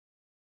over.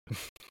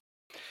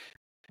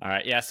 All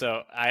right, yeah,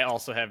 so I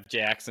also have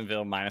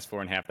Jacksonville minus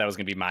 4.5. That was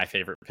going to be my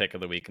favorite pick of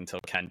the week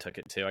until Ken took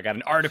it too. I got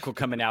an article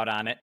coming out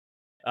on it.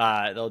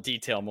 They'll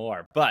detail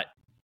more. But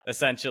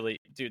essentially,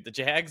 dude, the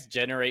Jags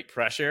generate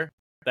pressure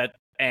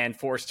and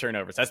force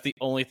turnovers. That's the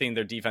only thing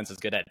their defense is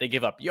good at. They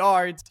give up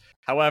yards.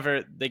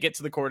 However, they get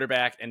to the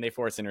quarterback and they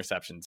force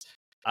interceptions.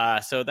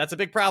 So that's a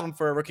big problem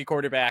for a rookie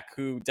quarterback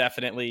who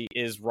definitely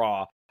is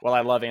raw. While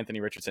I love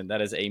Anthony Richardson,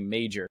 that is a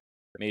major,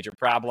 major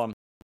problem.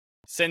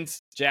 Since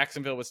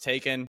Jacksonville was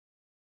taken,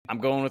 I'm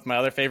going with my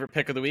other favorite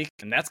pick of the week,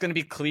 and that's going to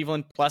be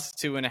Cleveland plus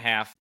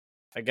 2.5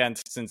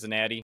 against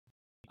Cincinnati.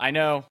 I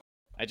know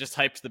I just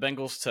hyped the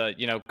Bengals to,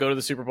 go to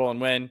the Super Bowl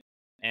and win.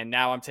 And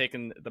now I'm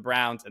taking the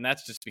Browns. And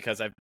that's just because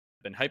I've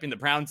been hyping the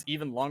Browns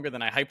even longer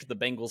than I hyped the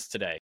Bengals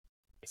today.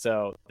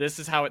 So this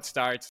is how it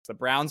starts. The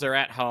Browns are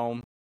at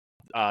home.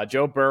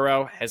 Joe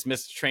Burrow has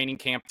missed training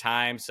camp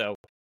time, so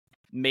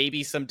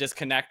maybe some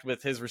disconnect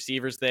with his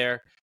receivers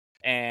there.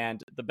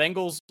 And the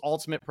Bengals'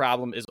 ultimate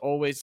problem is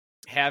always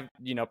have,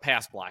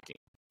 pass blocking.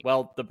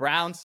 Well, the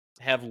Browns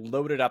have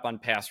loaded up on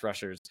pass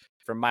rushers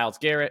from Myles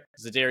Garrett,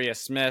 Zadarius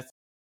Smith,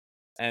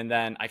 and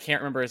then I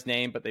can't remember his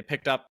name, but they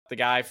picked up the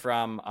guy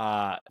from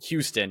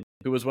Houston,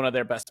 who was one of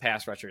their best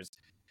pass rushers.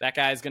 That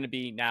guy is going to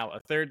be now a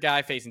third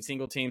guy facing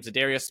single teams.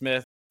 Zadarius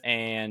Smith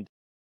and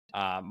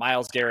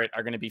Myles Garrett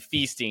are going to be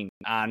feasting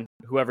on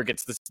whoever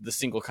gets the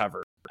single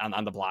cover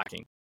on the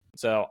blocking.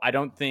 So I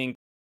don't think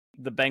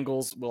the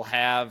Bengals will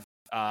have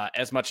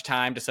as much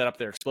time to set up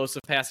their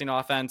explosive passing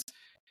offense.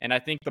 And I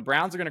think the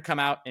Browns are going to come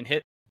out and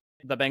hit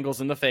the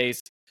Bengals in the face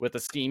with a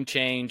scheme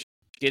change,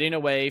 getting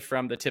away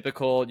from the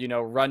typical,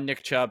 run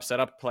Nick Chubb, set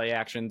up play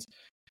actions.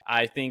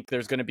 I think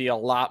there's going to be a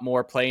lot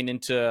more playing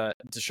into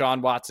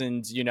Deshaun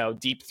Watson's,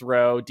 deep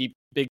throw, deep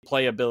big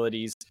play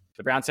abilities.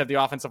 The Browns have the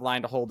offensive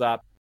line to hold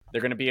up.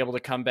 They're going to be able to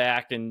come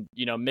back and,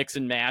 mix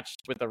and match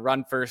with a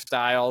run first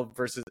style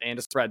and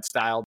a spread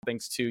style,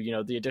 thanks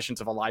to, the additions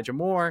of Elijah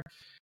Moore,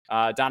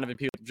 Donovan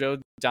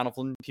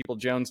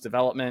Peoples-Jones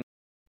development.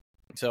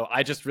 So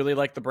I just really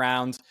like the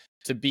Browns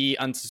to be,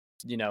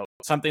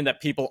 something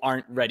that people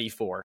aren't ready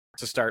for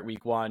to start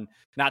week one.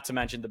 Not to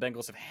mention the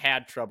Bengals have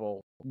had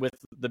trouble with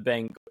the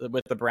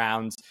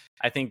Browns.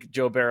 I think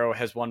Joe Burrow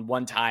has won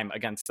one time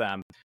against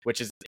them,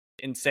 which is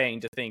insane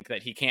to think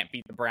that he can't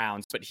beat the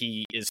Browns, but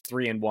he is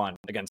 3-1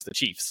 against the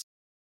Chiefs.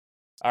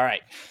 All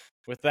right.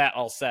 With that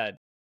all said,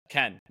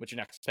 Ken, what's your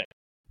next pick?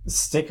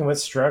 Sticking with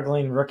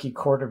struggling rookie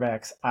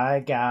quarterbacks,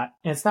 I got,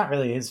 and it's not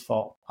really his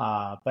fault,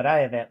 but I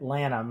have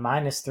Atlanta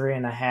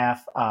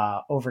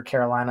 -3.5 over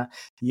Carolina.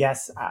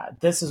 Yes,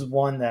 this is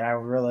one that I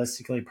would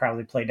realistically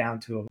probably play down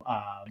to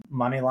a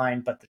money line,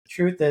 but the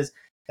truth is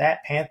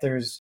that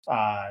Panthers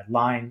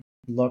line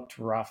looked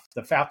rough.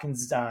 The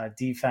Falcons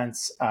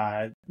defense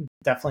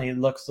definitely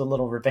looks a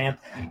little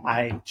revamped.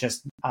 I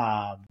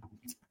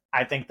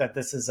think that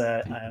this is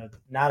a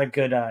not a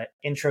good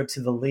intro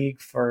to the league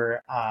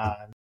for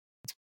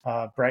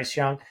Bryce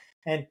Young,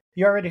 and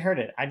you already heard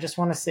it. I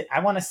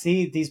want to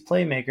see these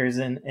playmakers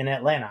in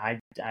Atlanta.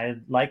 I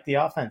like the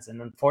offense,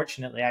 and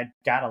unfortunately, I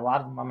got a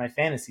lot of them on my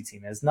fantasy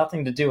team. It has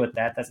nothing to do with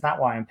that. That's not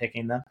why I'm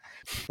picking them,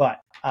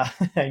 but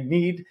I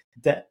need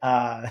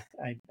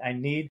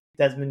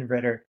Desmond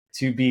Ridder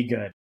to be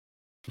good.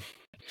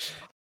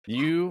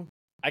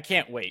 I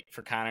can't wait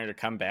for Connor to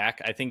come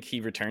back. I think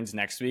he returns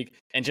next week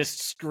and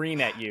just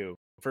scream at you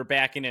for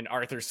backing an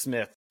Arthur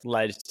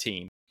Smith-led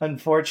team.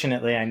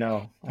 Unfortunately, I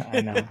know.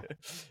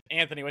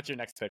 Anthony, what's your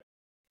next pick?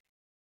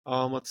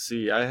 Let's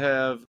see. I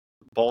have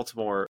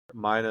Baltimore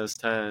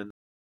 -10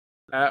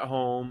 at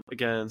home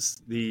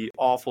against the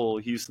awful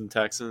Houston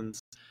Texans.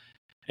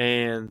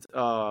 And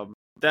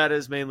that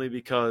is mainly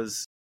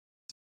because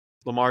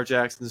Lamar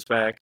Jackson's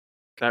back.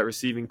 That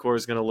receiving core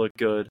is going to look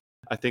good.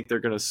 I think they're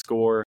going to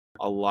score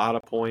a lot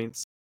of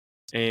points,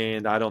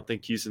 and I don't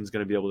think Houston's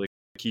going to be able to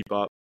keep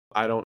up.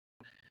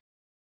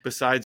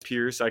 Besides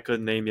Pierce, I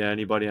couldn't name you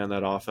anybody on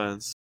that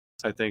offense.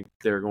 I think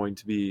they're going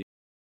to be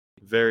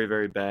very,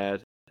 very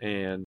bad,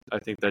 and I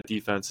think that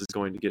defense is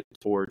going to get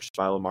torched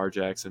by Lamar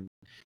Jackson.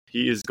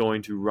 He is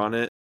going to run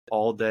it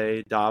all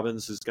day.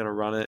 Dobbins is going to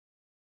run it.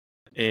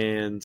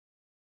 And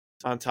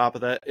on top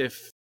of that,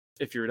 if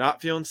you're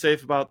not feeling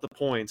safe about the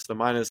points, the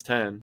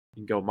 -10,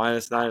 you can go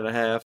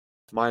 -9.5,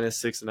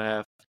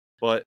 -6.5.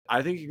 But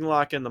I think you can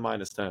lock in the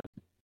 -10.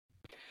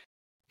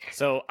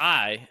 So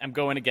I am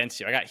going against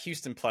you. I got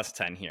Houston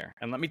 +10 here.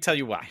 And let me tell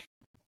you why.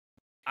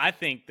 I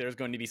think there's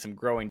going to be some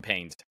growing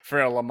pains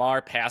for a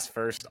Lamar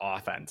pass-first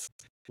offense.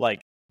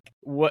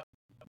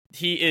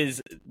 He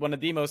is one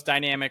of the most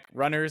dynamic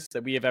runners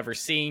that we have ever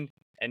seen.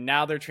 And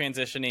now they're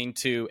transitioning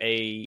to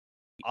a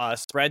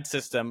spread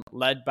system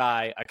led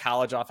by a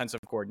college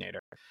offensive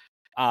coordinator.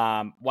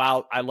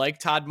 While I like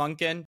Todd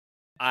Monken,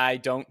 I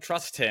don't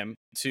trust him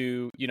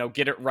to,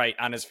 get it right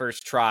on his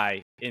first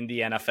try in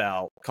the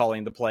NFL,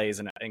 calling the plays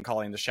and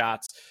calling the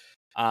shots.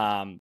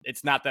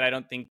 It's not that I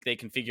don't think they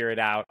can figure it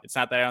out. It's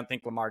not that I don't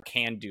think Lamar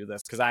can do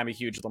this, because I'm a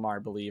huge Lamar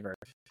believer.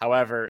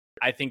 However,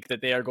 I think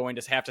that they are going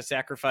to have to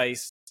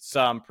sacrifice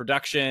some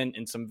production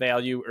and some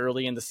value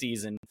early in the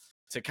season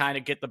to kind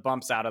of get the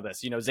bumps out of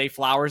this. Zay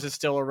Flowers is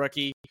still a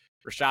rookie.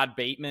 Rashad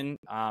Bateman,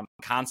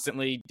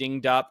 constantly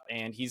dinged up,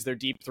 and he's their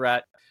deep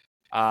threat.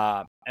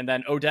 And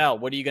then Odell,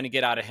 what are you going to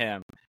get out of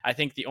him? I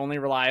think the only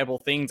reliable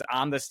things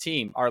on this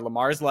team are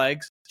Lamar's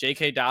legs,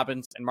 J.K.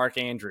 Dobbins, and Mark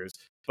Andrews.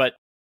 But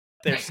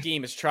their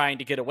scheme is trying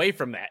to get away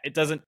from that. It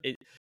doesn't,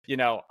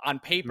 on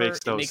paper,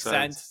 it makes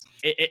sense.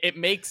 It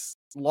makes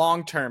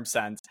long-term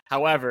sense.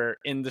 However,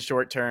 in the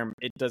short term,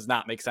 it does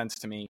not make sense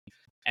to me.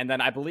 And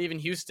then I believe in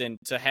Houston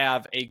to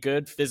have a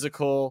good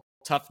physical,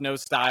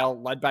 tough-nosed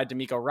style led by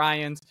DeMeco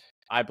Ryans.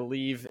 I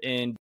believe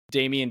in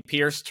Dameon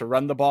Pierce to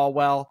run the ball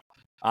well.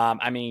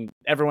 I mean,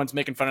 everyone's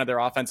making fun of their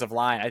offensive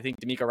line. I think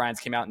D'Amico Ryans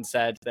came out and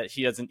said that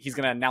he's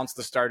going to announce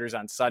the starters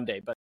on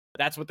Sunday, but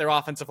that's what their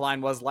offensive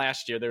line was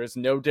last year. There is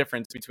no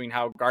difference between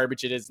how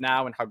garbage it is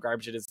now and how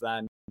garbage it is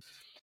then.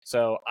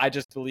 So I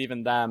just believe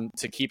in them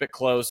to keep it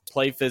close,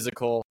 play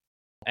physical,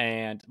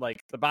 and like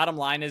the bottom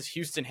line is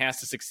Houston has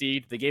to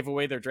succeed. They gave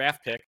away their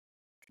draft pick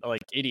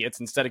like idiots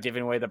instead of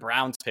giving away the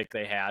Browns pick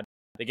they had.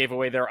 They gave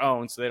away their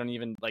own, so they don't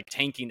even like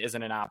tanking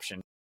isn't an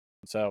option.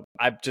 So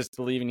I just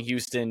believe in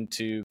Houston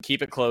to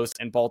keep it close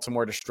and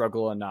Baltimore to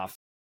struggle enough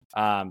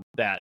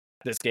that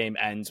this game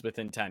ends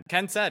within 10.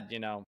 Ken said,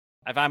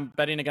 if I'm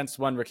betting against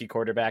one rookie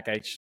quarterback,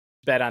 I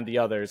bet on the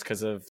others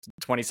because of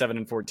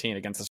 27-14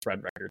 against the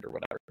spread record or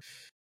whatever.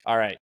 All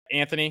right,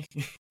 Anthony,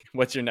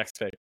 what's your next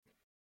pick?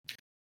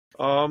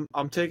 I'm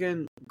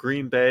taking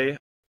Green Bay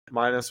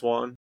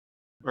 -1,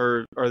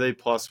 or are they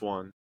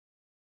 +1?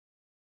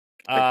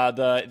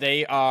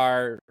 They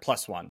are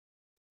 +1.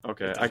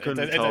 Okay, I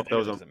couldn't tell if that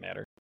was doesn't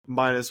matter.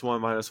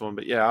 -1.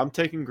 But yeah, I'm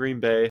taking Green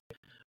Bay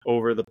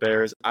over the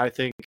Bears. I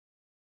think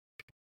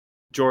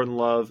Jordan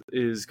Love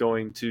is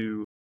going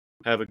to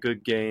have a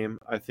good game.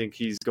 I think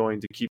he's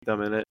going to keep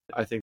them in it.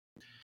 I think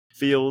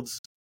Fields,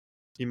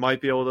 he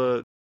might be able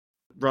to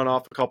run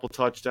off a couple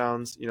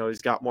touchdowns.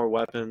 He's got more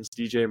weapons.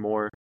 DJ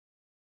Moore.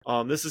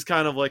 This is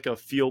kind of like a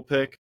feel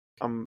pick.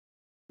 I'm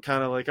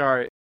kind of like, all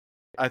right,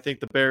 I think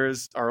the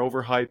Bears are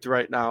overhyped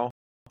right now.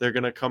 They're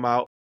going to come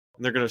out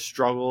and they're going to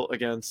struggle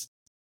against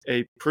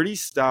a pretty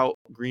stout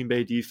Green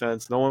Bay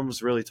defense. No one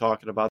was really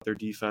talking about their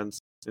defense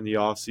in the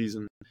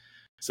offseason.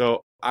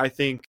 So I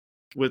think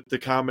with the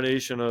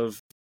combination of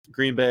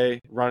Green Bay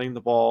running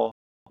the ball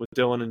with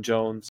Dillon and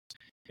Jones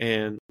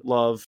and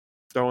Love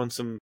throwing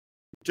some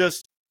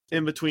just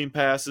in-between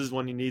passes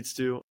when he needs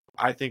to,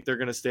 I think they're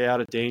going to stay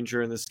out of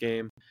danger in this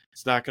game.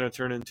 It's not going to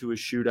turn into a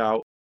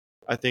shootout.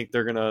 I think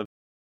they're going to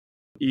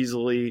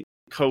easily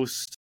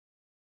coast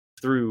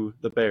through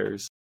the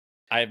Bears.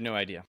 I have no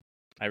idea.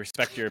 I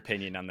respect your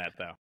opinion on that,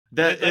 though.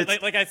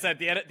 Like I said,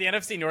 the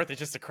NFC North is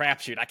just a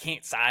crapshoot. I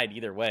can't side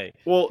either way.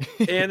 Well,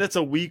 and it's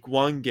a week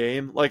 1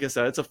 game. Like I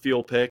said, it's a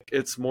field pick.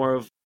 It's more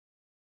of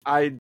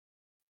I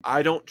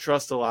don't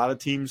trust a lot of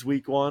teams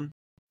week 1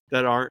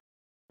 that aren't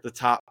the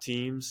top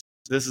teams.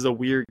 This is a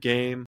weird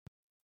game,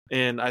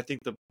 and I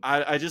think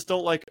I just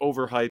don't like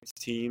overhyped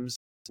teams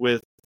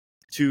with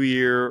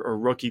 2-year or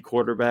rookie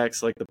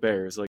quarterbacks like the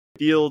Bears. Like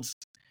Fields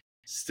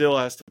still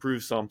has to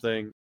prove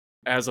something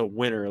as a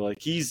winner. Like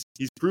he's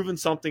proven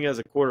something as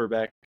a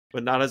quarterback,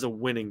 but not as a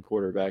winning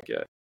quarterback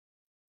yet.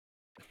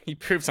 He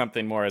proved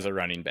something more as a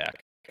running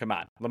back. Come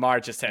on. Lamar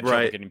just had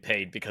trouble getting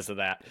paid because of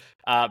that.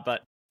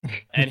 But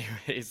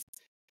anyways,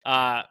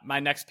 my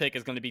next pick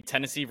is going to be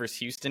Tennessee versus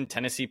Houston,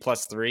 Tennessee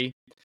 +3.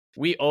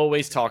 We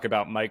always talk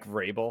about Mike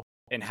Vrabel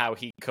and how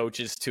he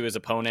coaches to his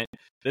opponent.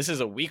 This is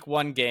a week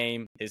 1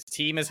 game. His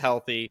team is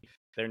healthy.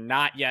 They're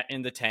not yet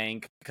in the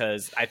tank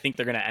because I think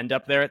they're going to end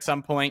up there at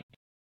some point.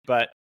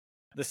 But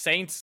the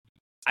Saints,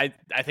 I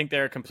think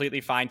they're a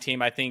completely fine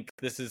team. I think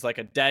this is like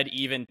a dead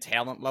even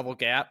talent level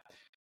gap.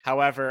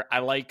 However, I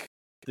like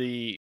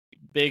the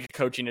big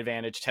coaching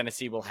advantage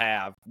Tennessee will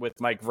have with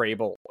Mike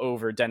Vrabel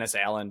over Dennis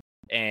Allen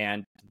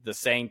and the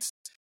Saints.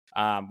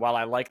 While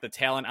I like the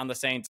talent on the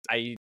Saints,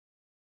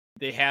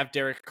 they have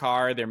Derek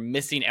Carr. They're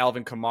missing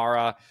Alvin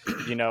Kamara.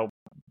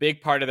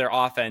 Big part of their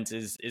offense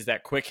is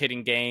that quick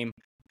hitting game.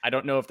 I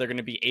don't know if they're going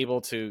to be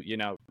able to,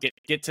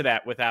 get to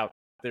that without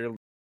their,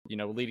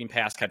 leading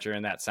pass catcher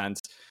in that sense.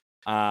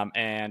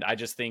 And I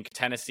just think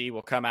Tennessee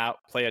will come out,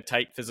 play a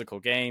tight physical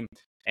game,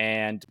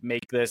 and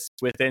make this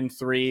within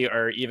 3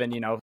 or even,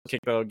 kick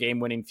the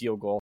game-winning field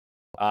goal,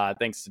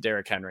 thanks to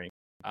Derrick Henry.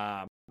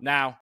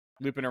 Now,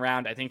 looping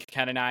around, I think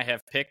Ken and I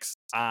have picks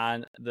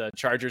on the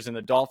Chargers and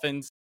the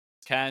Dolphins.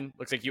 Ken,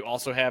 looks like you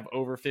also have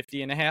over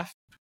 50.5.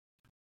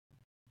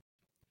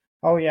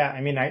 Oh, yeah. I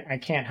mean, I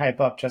can't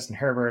hype up Justin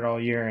Herbert all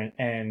year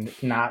and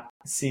not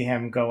see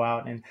him go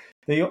out. And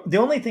the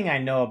only thing I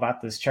know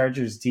about this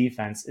Chargers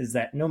defense is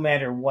that no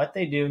matter what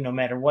they do, no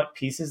matter what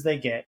pieces they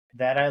get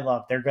that I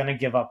love, they're going to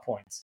give up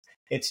points.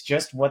 It's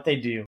just what they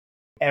do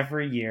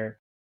every year.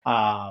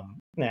 I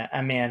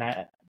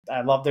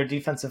love their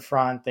defensive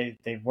front.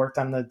 They've worked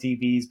on the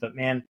DBs, but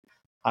man,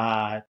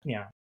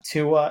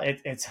 Tua,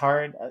 it's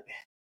hard.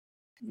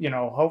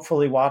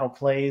 Hopefully Waddle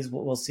plays.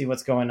 We'll see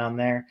what's going on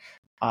there.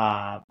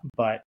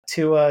 But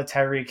Tua,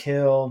 Tyreek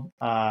Hill,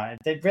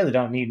 they really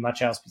don't need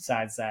much else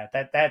besides that.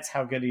 That's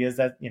how good he is.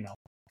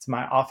 It's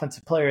my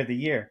offensive player of the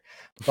year.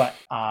 But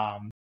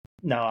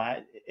no,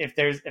 if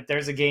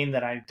there's a game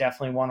that I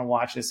definitely want to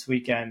watch this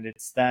weekend,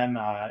 it's them.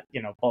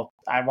 Both.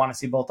 I want to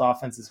see both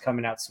offenses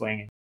coming out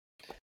swinging.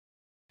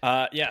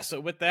 So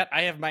with that,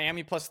 I have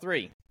Miami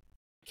 +3.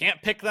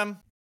 Can't pick them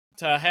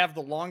to have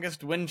the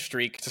longest win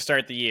streak to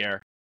start the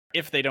year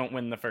if they don't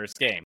win the first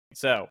game.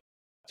 So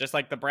just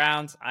like the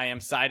Browns, I am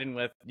siding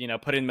with,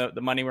 putting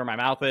the money where my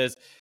mouth is.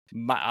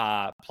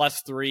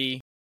 +3,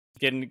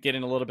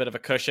 getting a little bit of a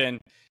cushion.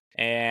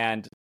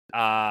 And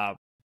I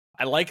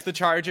like the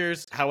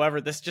Chargers.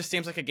 However, this just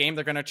seems like a game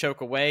they're going to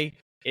choke away.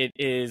 It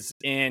is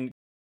in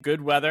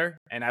good weather,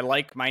 and I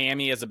like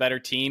Miami as a better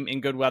team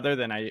in good weather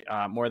than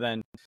more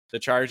than the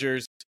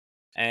Chargers.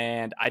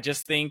 And I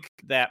just think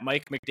that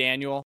Mike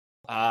McDaniel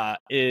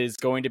is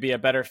going to be a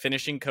better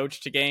finishing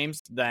coach to games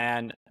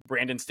than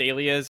Brandon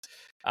Staley is.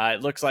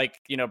 It looks like,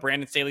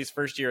 Brandon Staley's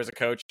first year as a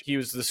coach, he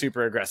was the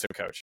super aggressive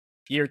coach.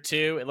 Year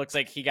 2, it looks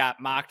like he got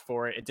mocked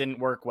for it. It didn't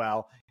work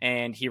well,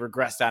 and he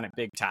regressed on it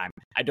big time.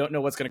 I don't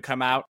know what's going to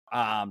come out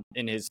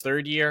in his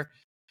third year,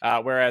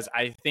 whereas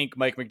I think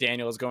Mike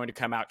McDaniel is going to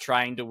come out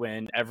trying to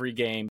win every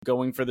game,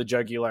 going for the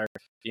jugular,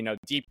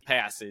 deep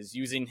passes,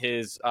 using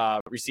his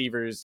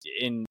receivers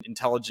in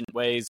intelligent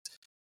ways.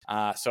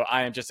 So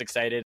I am just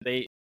excited.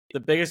 The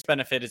biggest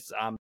benefit is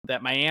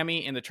that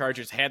Miami and the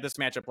Chargers had this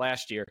matchup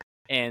last year,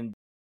 and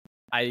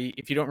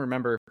if you don't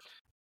remember,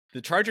 the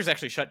Chargers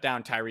actually shut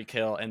down Tyreek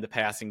Hill in the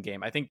passing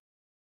game. I think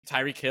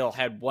Tyreek Hill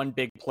had one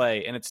big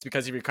play, and it's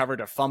because he recovered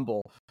a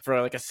fumble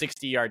for like a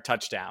 60-yard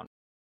touchdown.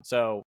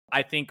 So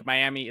I think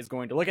Miami is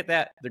going to look at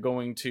that. They're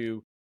going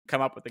to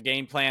come up with a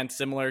game plan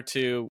similar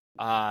to,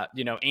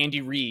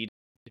 Andy Reid.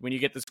 When you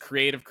get this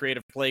creative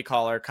play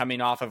caller coming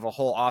off of a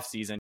whole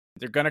offseason,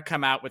 they're going to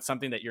come out with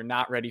something that you're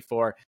not ready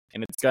for,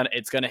 and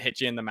it's gonna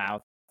hit you in the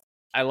mouth.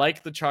 I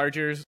like the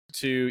Chargers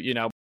to,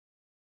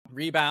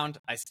 rebound.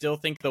 I still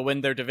think they'll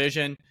win their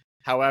division.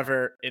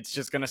 However, it's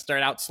just going to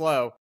start out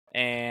slow,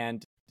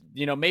 and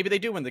maybe they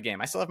do win the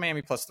game. I still have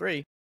Miami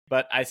 +3,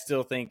 but I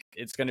still think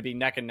it's going to be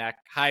neck and neck,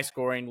 high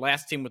scoring.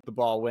 Last team with the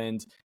ball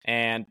wins,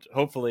 and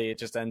hopefully it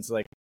just ends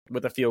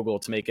with a field goal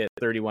to make it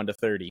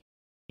 31-30.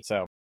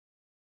 So,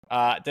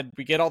 did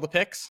we get all the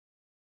picks?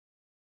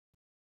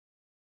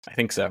 I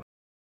think so.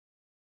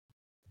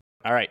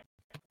 All right.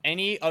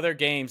 Any other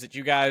games that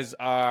you guys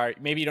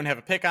maybe you don't have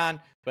a pick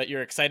on, but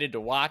you're excited to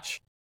watch?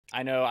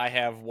 I know I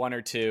have one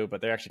or two,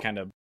 but they're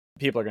actually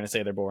people are going to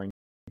say they're boring.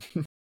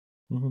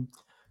 Mm-hmm.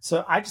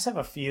 So I just have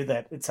a few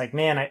that it's like,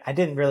 man, I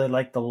didn't really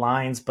like the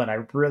lines, but I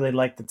really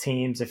like the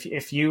teams.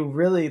 If you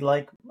really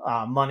like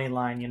money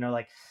line,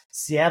 like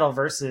Seattle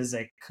versus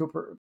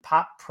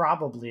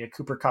probably a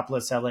Cooper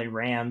Cup-less LA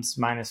Rams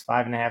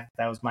 -5.5.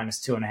 That was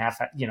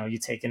 -2.5. You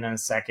take it in a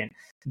second.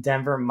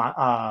 Denver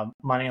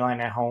money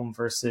line at home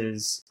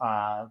versus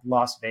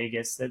Las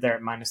Vegas. They're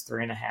at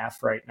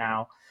 -3.5 right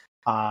now.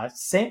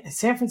 San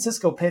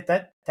Francisco Pitt,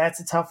 that's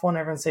a tough one.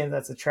 Everyone's saying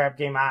that's a trap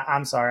game.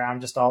 I'm sorry, I'm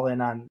just all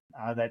in on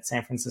that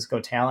San Francisco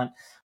talent.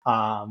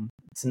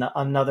 It's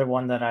another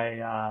one that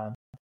I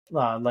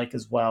like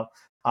as well.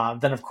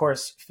 Then of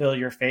course, Phil,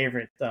 your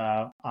favorite,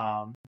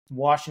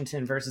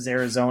 Washington versus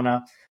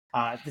Arizona.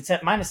 It's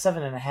at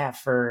 -7.5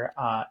 for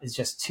is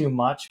just too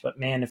much. But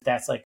man, if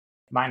that's like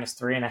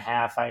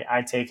 -3.5,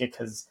 I take it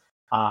because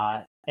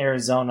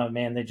Arizona,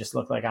 man, they just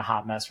look like a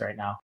hot mess right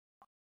now.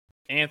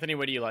 Anthony,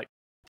 what do you like?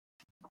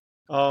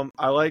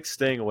 I like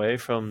staying away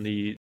from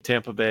the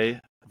Tampa Bay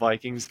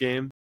Vikings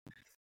game.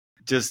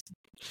 Just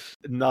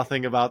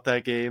nothing about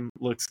that game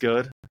looks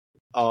good.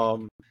 I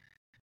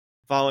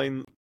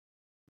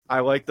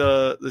like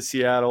the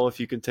Seattle if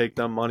you can take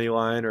them money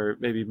line or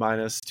maybe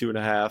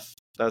 -2.5.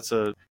 That's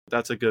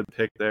a good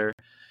pick there.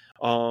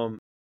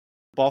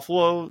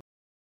 Buffalo,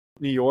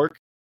 New York,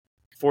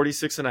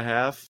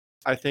 46.5.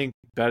 I think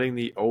betting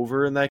the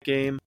over in that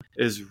game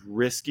is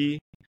risky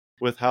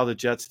with how the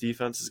Jets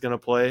defense is going to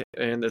play,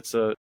 and it's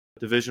a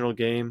divisional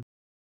game.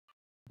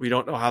 We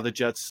don't know how the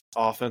Jets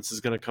offense is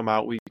going to come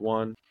out week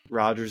 1.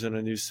 Rodgers in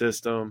a new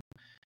system.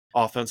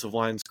 Offensive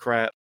line's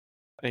crap,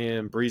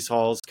 and Breece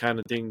Hall's kind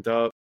of dinged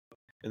up.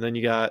 And then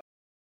you got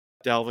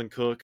Dalvin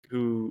Cook,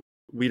 who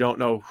we don't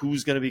know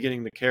who's going to be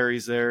getting the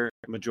carries there,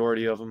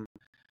 majority of them.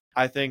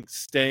 I think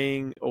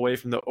staying away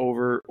from the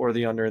over or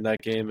the under in that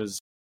game is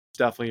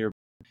definitely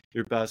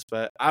your best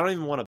bet. I don't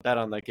even want to bet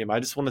on that game. I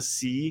just want to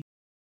see.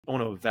 I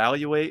want to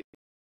evaluate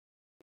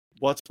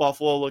what's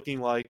Buffalo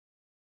looking like,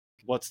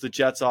 what's the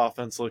Jets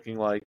offense looking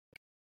like.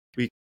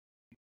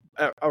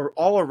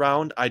 All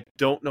around, I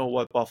don't know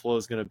what Buffalo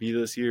is going to be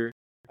this year.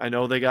 I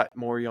know they got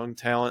more young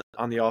talent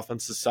on the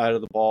offensive side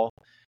of the ball,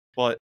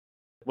 but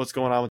what's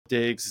going on with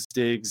Diggs? Is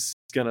Diggs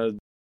going to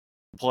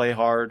play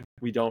hard?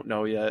 We don't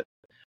know yet.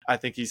 I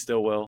think he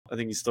still will. I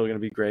think he's still going to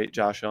be great.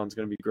 Josh Allen's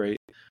going to be great.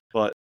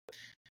 But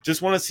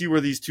just want to see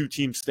where these two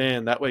teams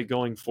stand. That way,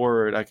 going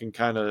forward, I can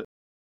kind of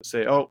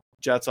say, oh,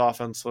 Jets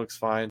offense looks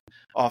fine.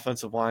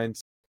 Offensive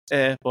lines,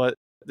 but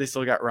they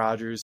still got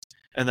Rodgers.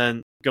 And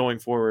then going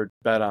forward,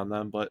 bet on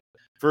them. But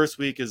first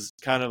week is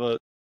kind of a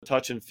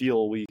touch and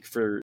feel week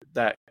for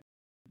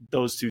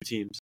those two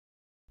teams.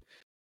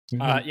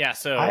 Yeah,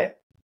 so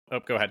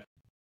go ahead.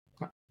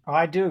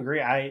 I do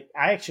agree. I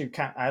actually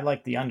I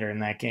like the under in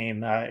that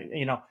game.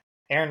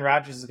 Aaron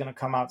Rodgers is going to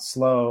come out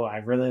slow. I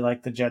really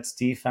like the Jets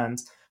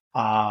defense.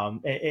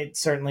 It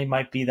certainly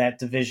might be that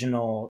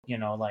divisional,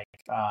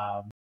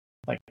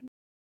 like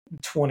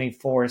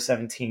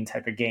 24-17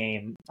 type of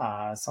game,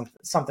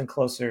 something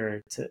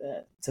closer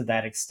to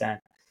that extent.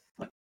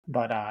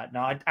 But no,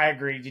 I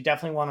agree. You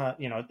definitely want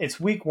to, it's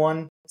week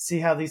 1. See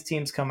how these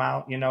teams come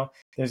out.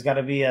 There's got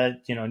to be a,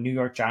 New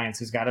York Giants.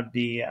 There's got to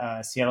be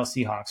Seattle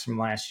Seahawks from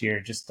last year.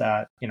 Just,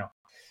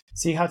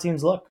 see how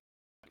teams look.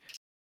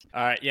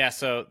 All right, yeah.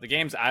 So the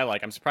games I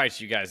like, I'm surprised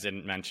you guys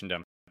didn't mention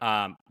them.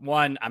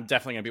 One, I'm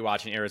definitely gonna be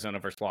watching Arizona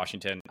versus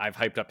Washington. I've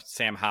hyped up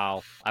Sam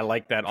Howell. I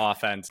like that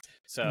offense.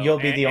 So You'll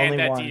be the only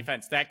that one.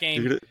 defense. That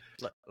game,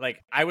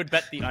 like I would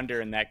bet the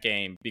under in that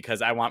game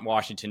because I want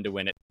Washington to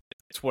win it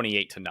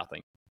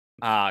 28-0.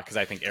 Because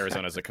I think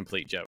Arizona is a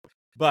complete joke.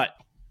 But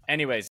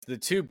anyways, the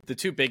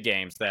two big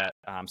games that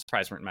I'm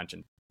surprised weren't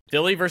mentioned: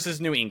 Philly versus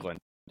New England.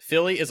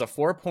 Philly is a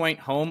 4-point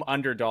home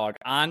underdog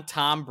on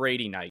Tom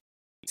Brady night.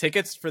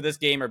 Tickets for this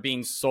game are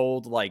being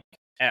sold like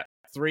at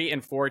 3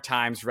 and 4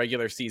 times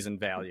regular season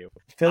value.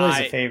 Philly's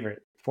a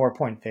favorite,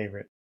 4-point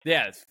favorite.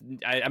 Yeah,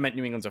 I meant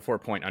New England's a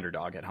 4-point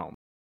underdog at home.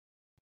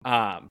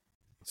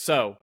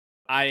 So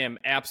I am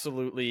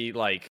absolutely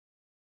like,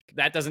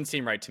 that doesn't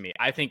seem right to me.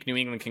 I think New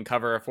England can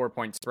cover a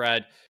 4-point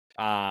spread.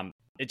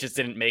 It just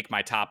didn't make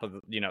my top of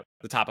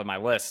the top of my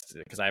list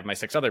because I have my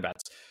 6 other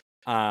bets.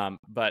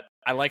 But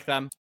I like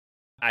them.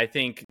 I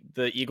think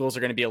the Eagles are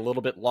going to be a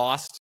little bit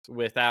lost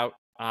without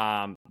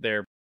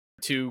their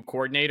 2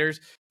 coordinators.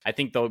 I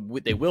think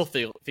they will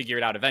figure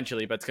it out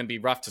eventually, but it's going to be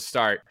rough to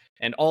start.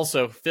 And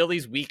also,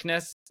 Philly's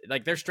weakness,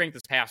 like their strength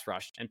is pass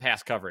rush and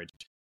pass coverage.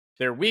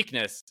 Their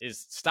weakness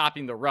is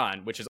stopping the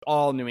run, which is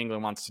all New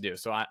England wants to do.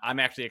 So I'm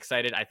actually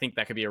excited. I think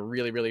that could be a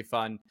really, really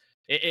fun.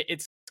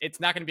 It's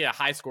not going to be a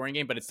high scoring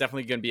game, but it's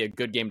definitely going to be a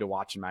good game to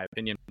watch, in my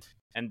opinion.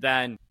 And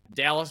then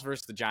Dallas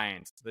versus the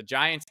Giants. The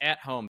Giants at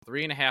home,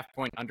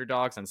 3.5-point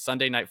underdogs on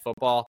Sunday Night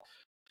Football.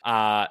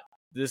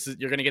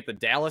 You're going to get the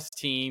Dallas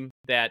team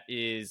that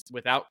is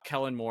without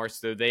Kellen Moore,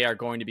 so they are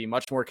going to be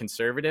much more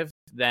conservative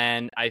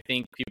than I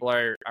think people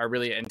are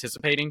really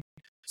anticipating.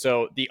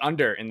 So the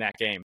under in that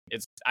game,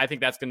 I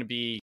think that's going to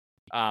be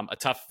a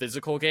tough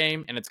physical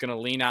game, and it's going to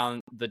lean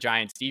on the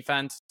Giants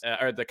defense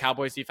or the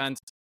Cowboys defense,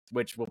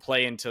 which will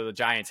play into the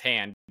Giants'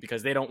 hand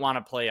because they don't want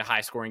to play a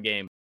high-scoring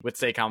game with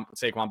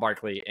Saquon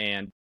Barkley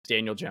and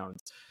Daniel Jones.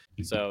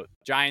 So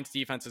Giants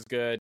defense is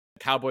good.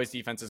 Cowboys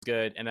defense is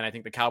good. And then I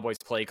think the Cowboys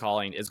play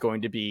calling is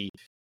going to be,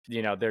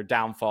 their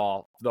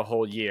downfall the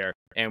whole year.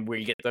 And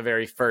we get the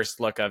very first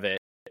look of it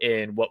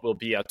in what will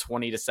be a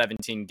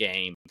 20-17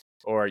 game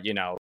or,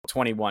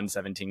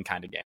 21-17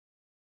 kind of game.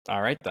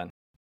 All right, then.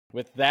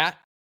 With that,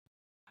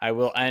 I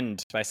will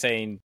end by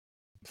saying,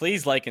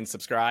 please like and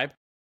subscribe.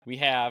 We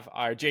have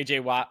our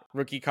JJ Watt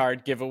rookie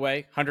card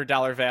giveaway,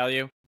 $100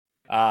 value.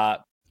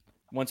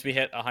 Once we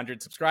hit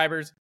 100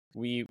 subscribers,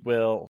 we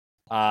will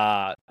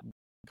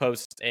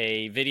post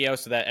a video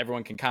so that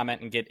everyone can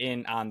comment and get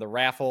in on the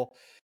raffle.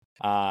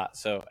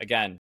 So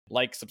again,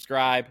 like,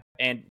 subscribe,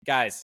 and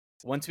guys,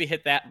 once we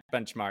hit that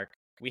benchmark,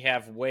 we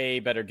have way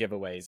better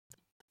giveaways.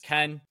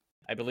 Ken,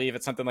 I believe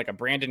it's something like a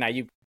Brandon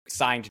Ayuk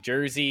signed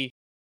jersey,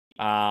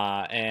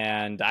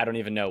 and I don't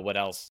even know what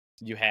else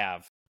you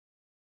have.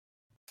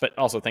 But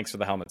also, thanks for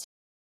the helmets.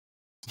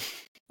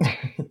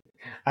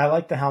 I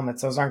like the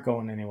helmets; those aren't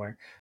going anywhere.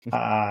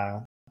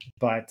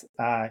 But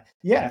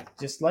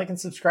just like and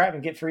subscribe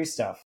and get free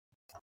stuff.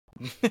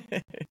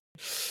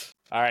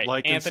 All right,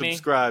 like Anthony. And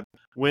subscribe.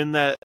 Win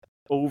that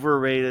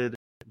overrated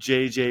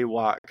JJ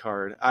Watt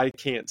card. I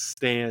can't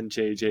stand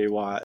JJ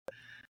Watt.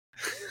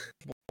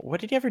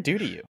 What did he ever do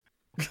to you?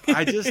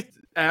 I just,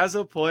 as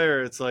a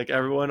player, it's like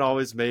everyone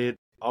always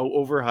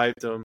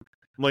overhyped him.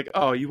 I'm like,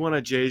 oh, you want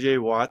a JJ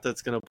Watt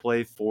that's going to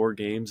play 4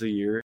 games a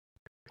year?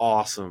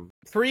 Awesome.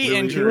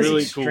 Pre-injury, he was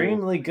really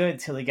extremely good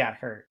till he got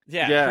hurt.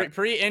 Yeah.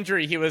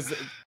 Pre-injury, he was a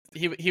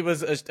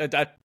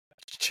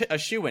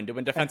shoo-in to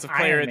win Defensive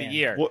Player of the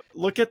Year.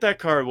 Look at that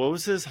card. What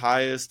was his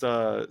highest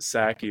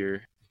sack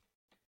year?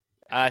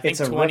 I think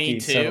it's a 22. Rookie,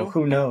 so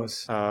who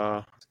knows?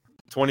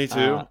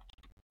 22.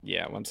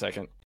 Yeah, 1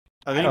 second.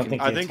 I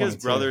think his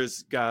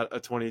brother's got a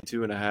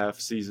 22.5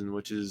 season,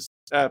 which is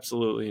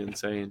absolutely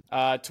insane.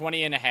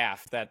 20 and a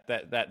half.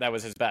 That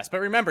was his best.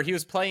 But remember, he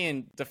was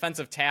playing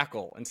defensive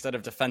tackle instead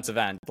of defensive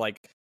end. Like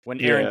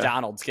when Aaron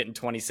Donald's getting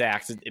 20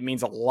 sacks, it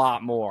means a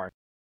lot more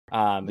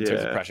in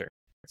terms of pressure.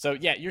 So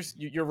yeah,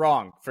 you're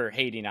wrong for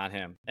hating on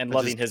him and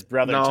loving his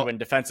brother to win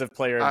Defensive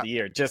Player of the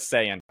Year. Just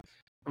saying.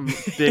 I'm a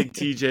big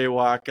TJ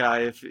Watt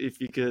guy. If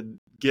you could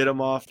get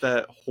him off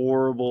that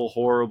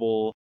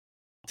horrible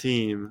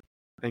team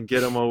and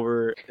get him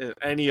over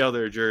any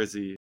other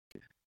jersey,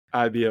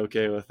 I'd be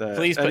okay with that.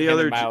 Please put him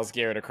and Myles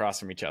Garrett across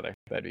from each other.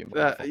 That'd be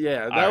wonderful.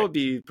 That would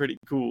be pretty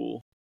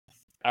cool.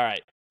 All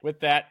right. With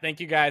that, thank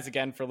you guys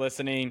again for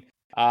listening.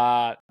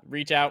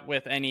 Reach out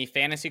with any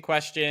fantasy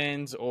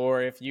questions,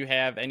 or if you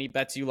have any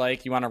bets you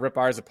like, you want to rip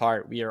ours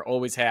apart. We are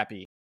always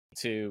happy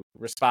to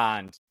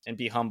respond and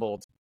be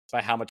humbled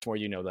by how much more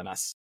you know than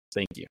us.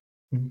 Thank you.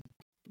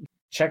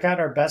 Check out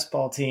our best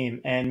ball team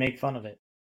and make fun of it.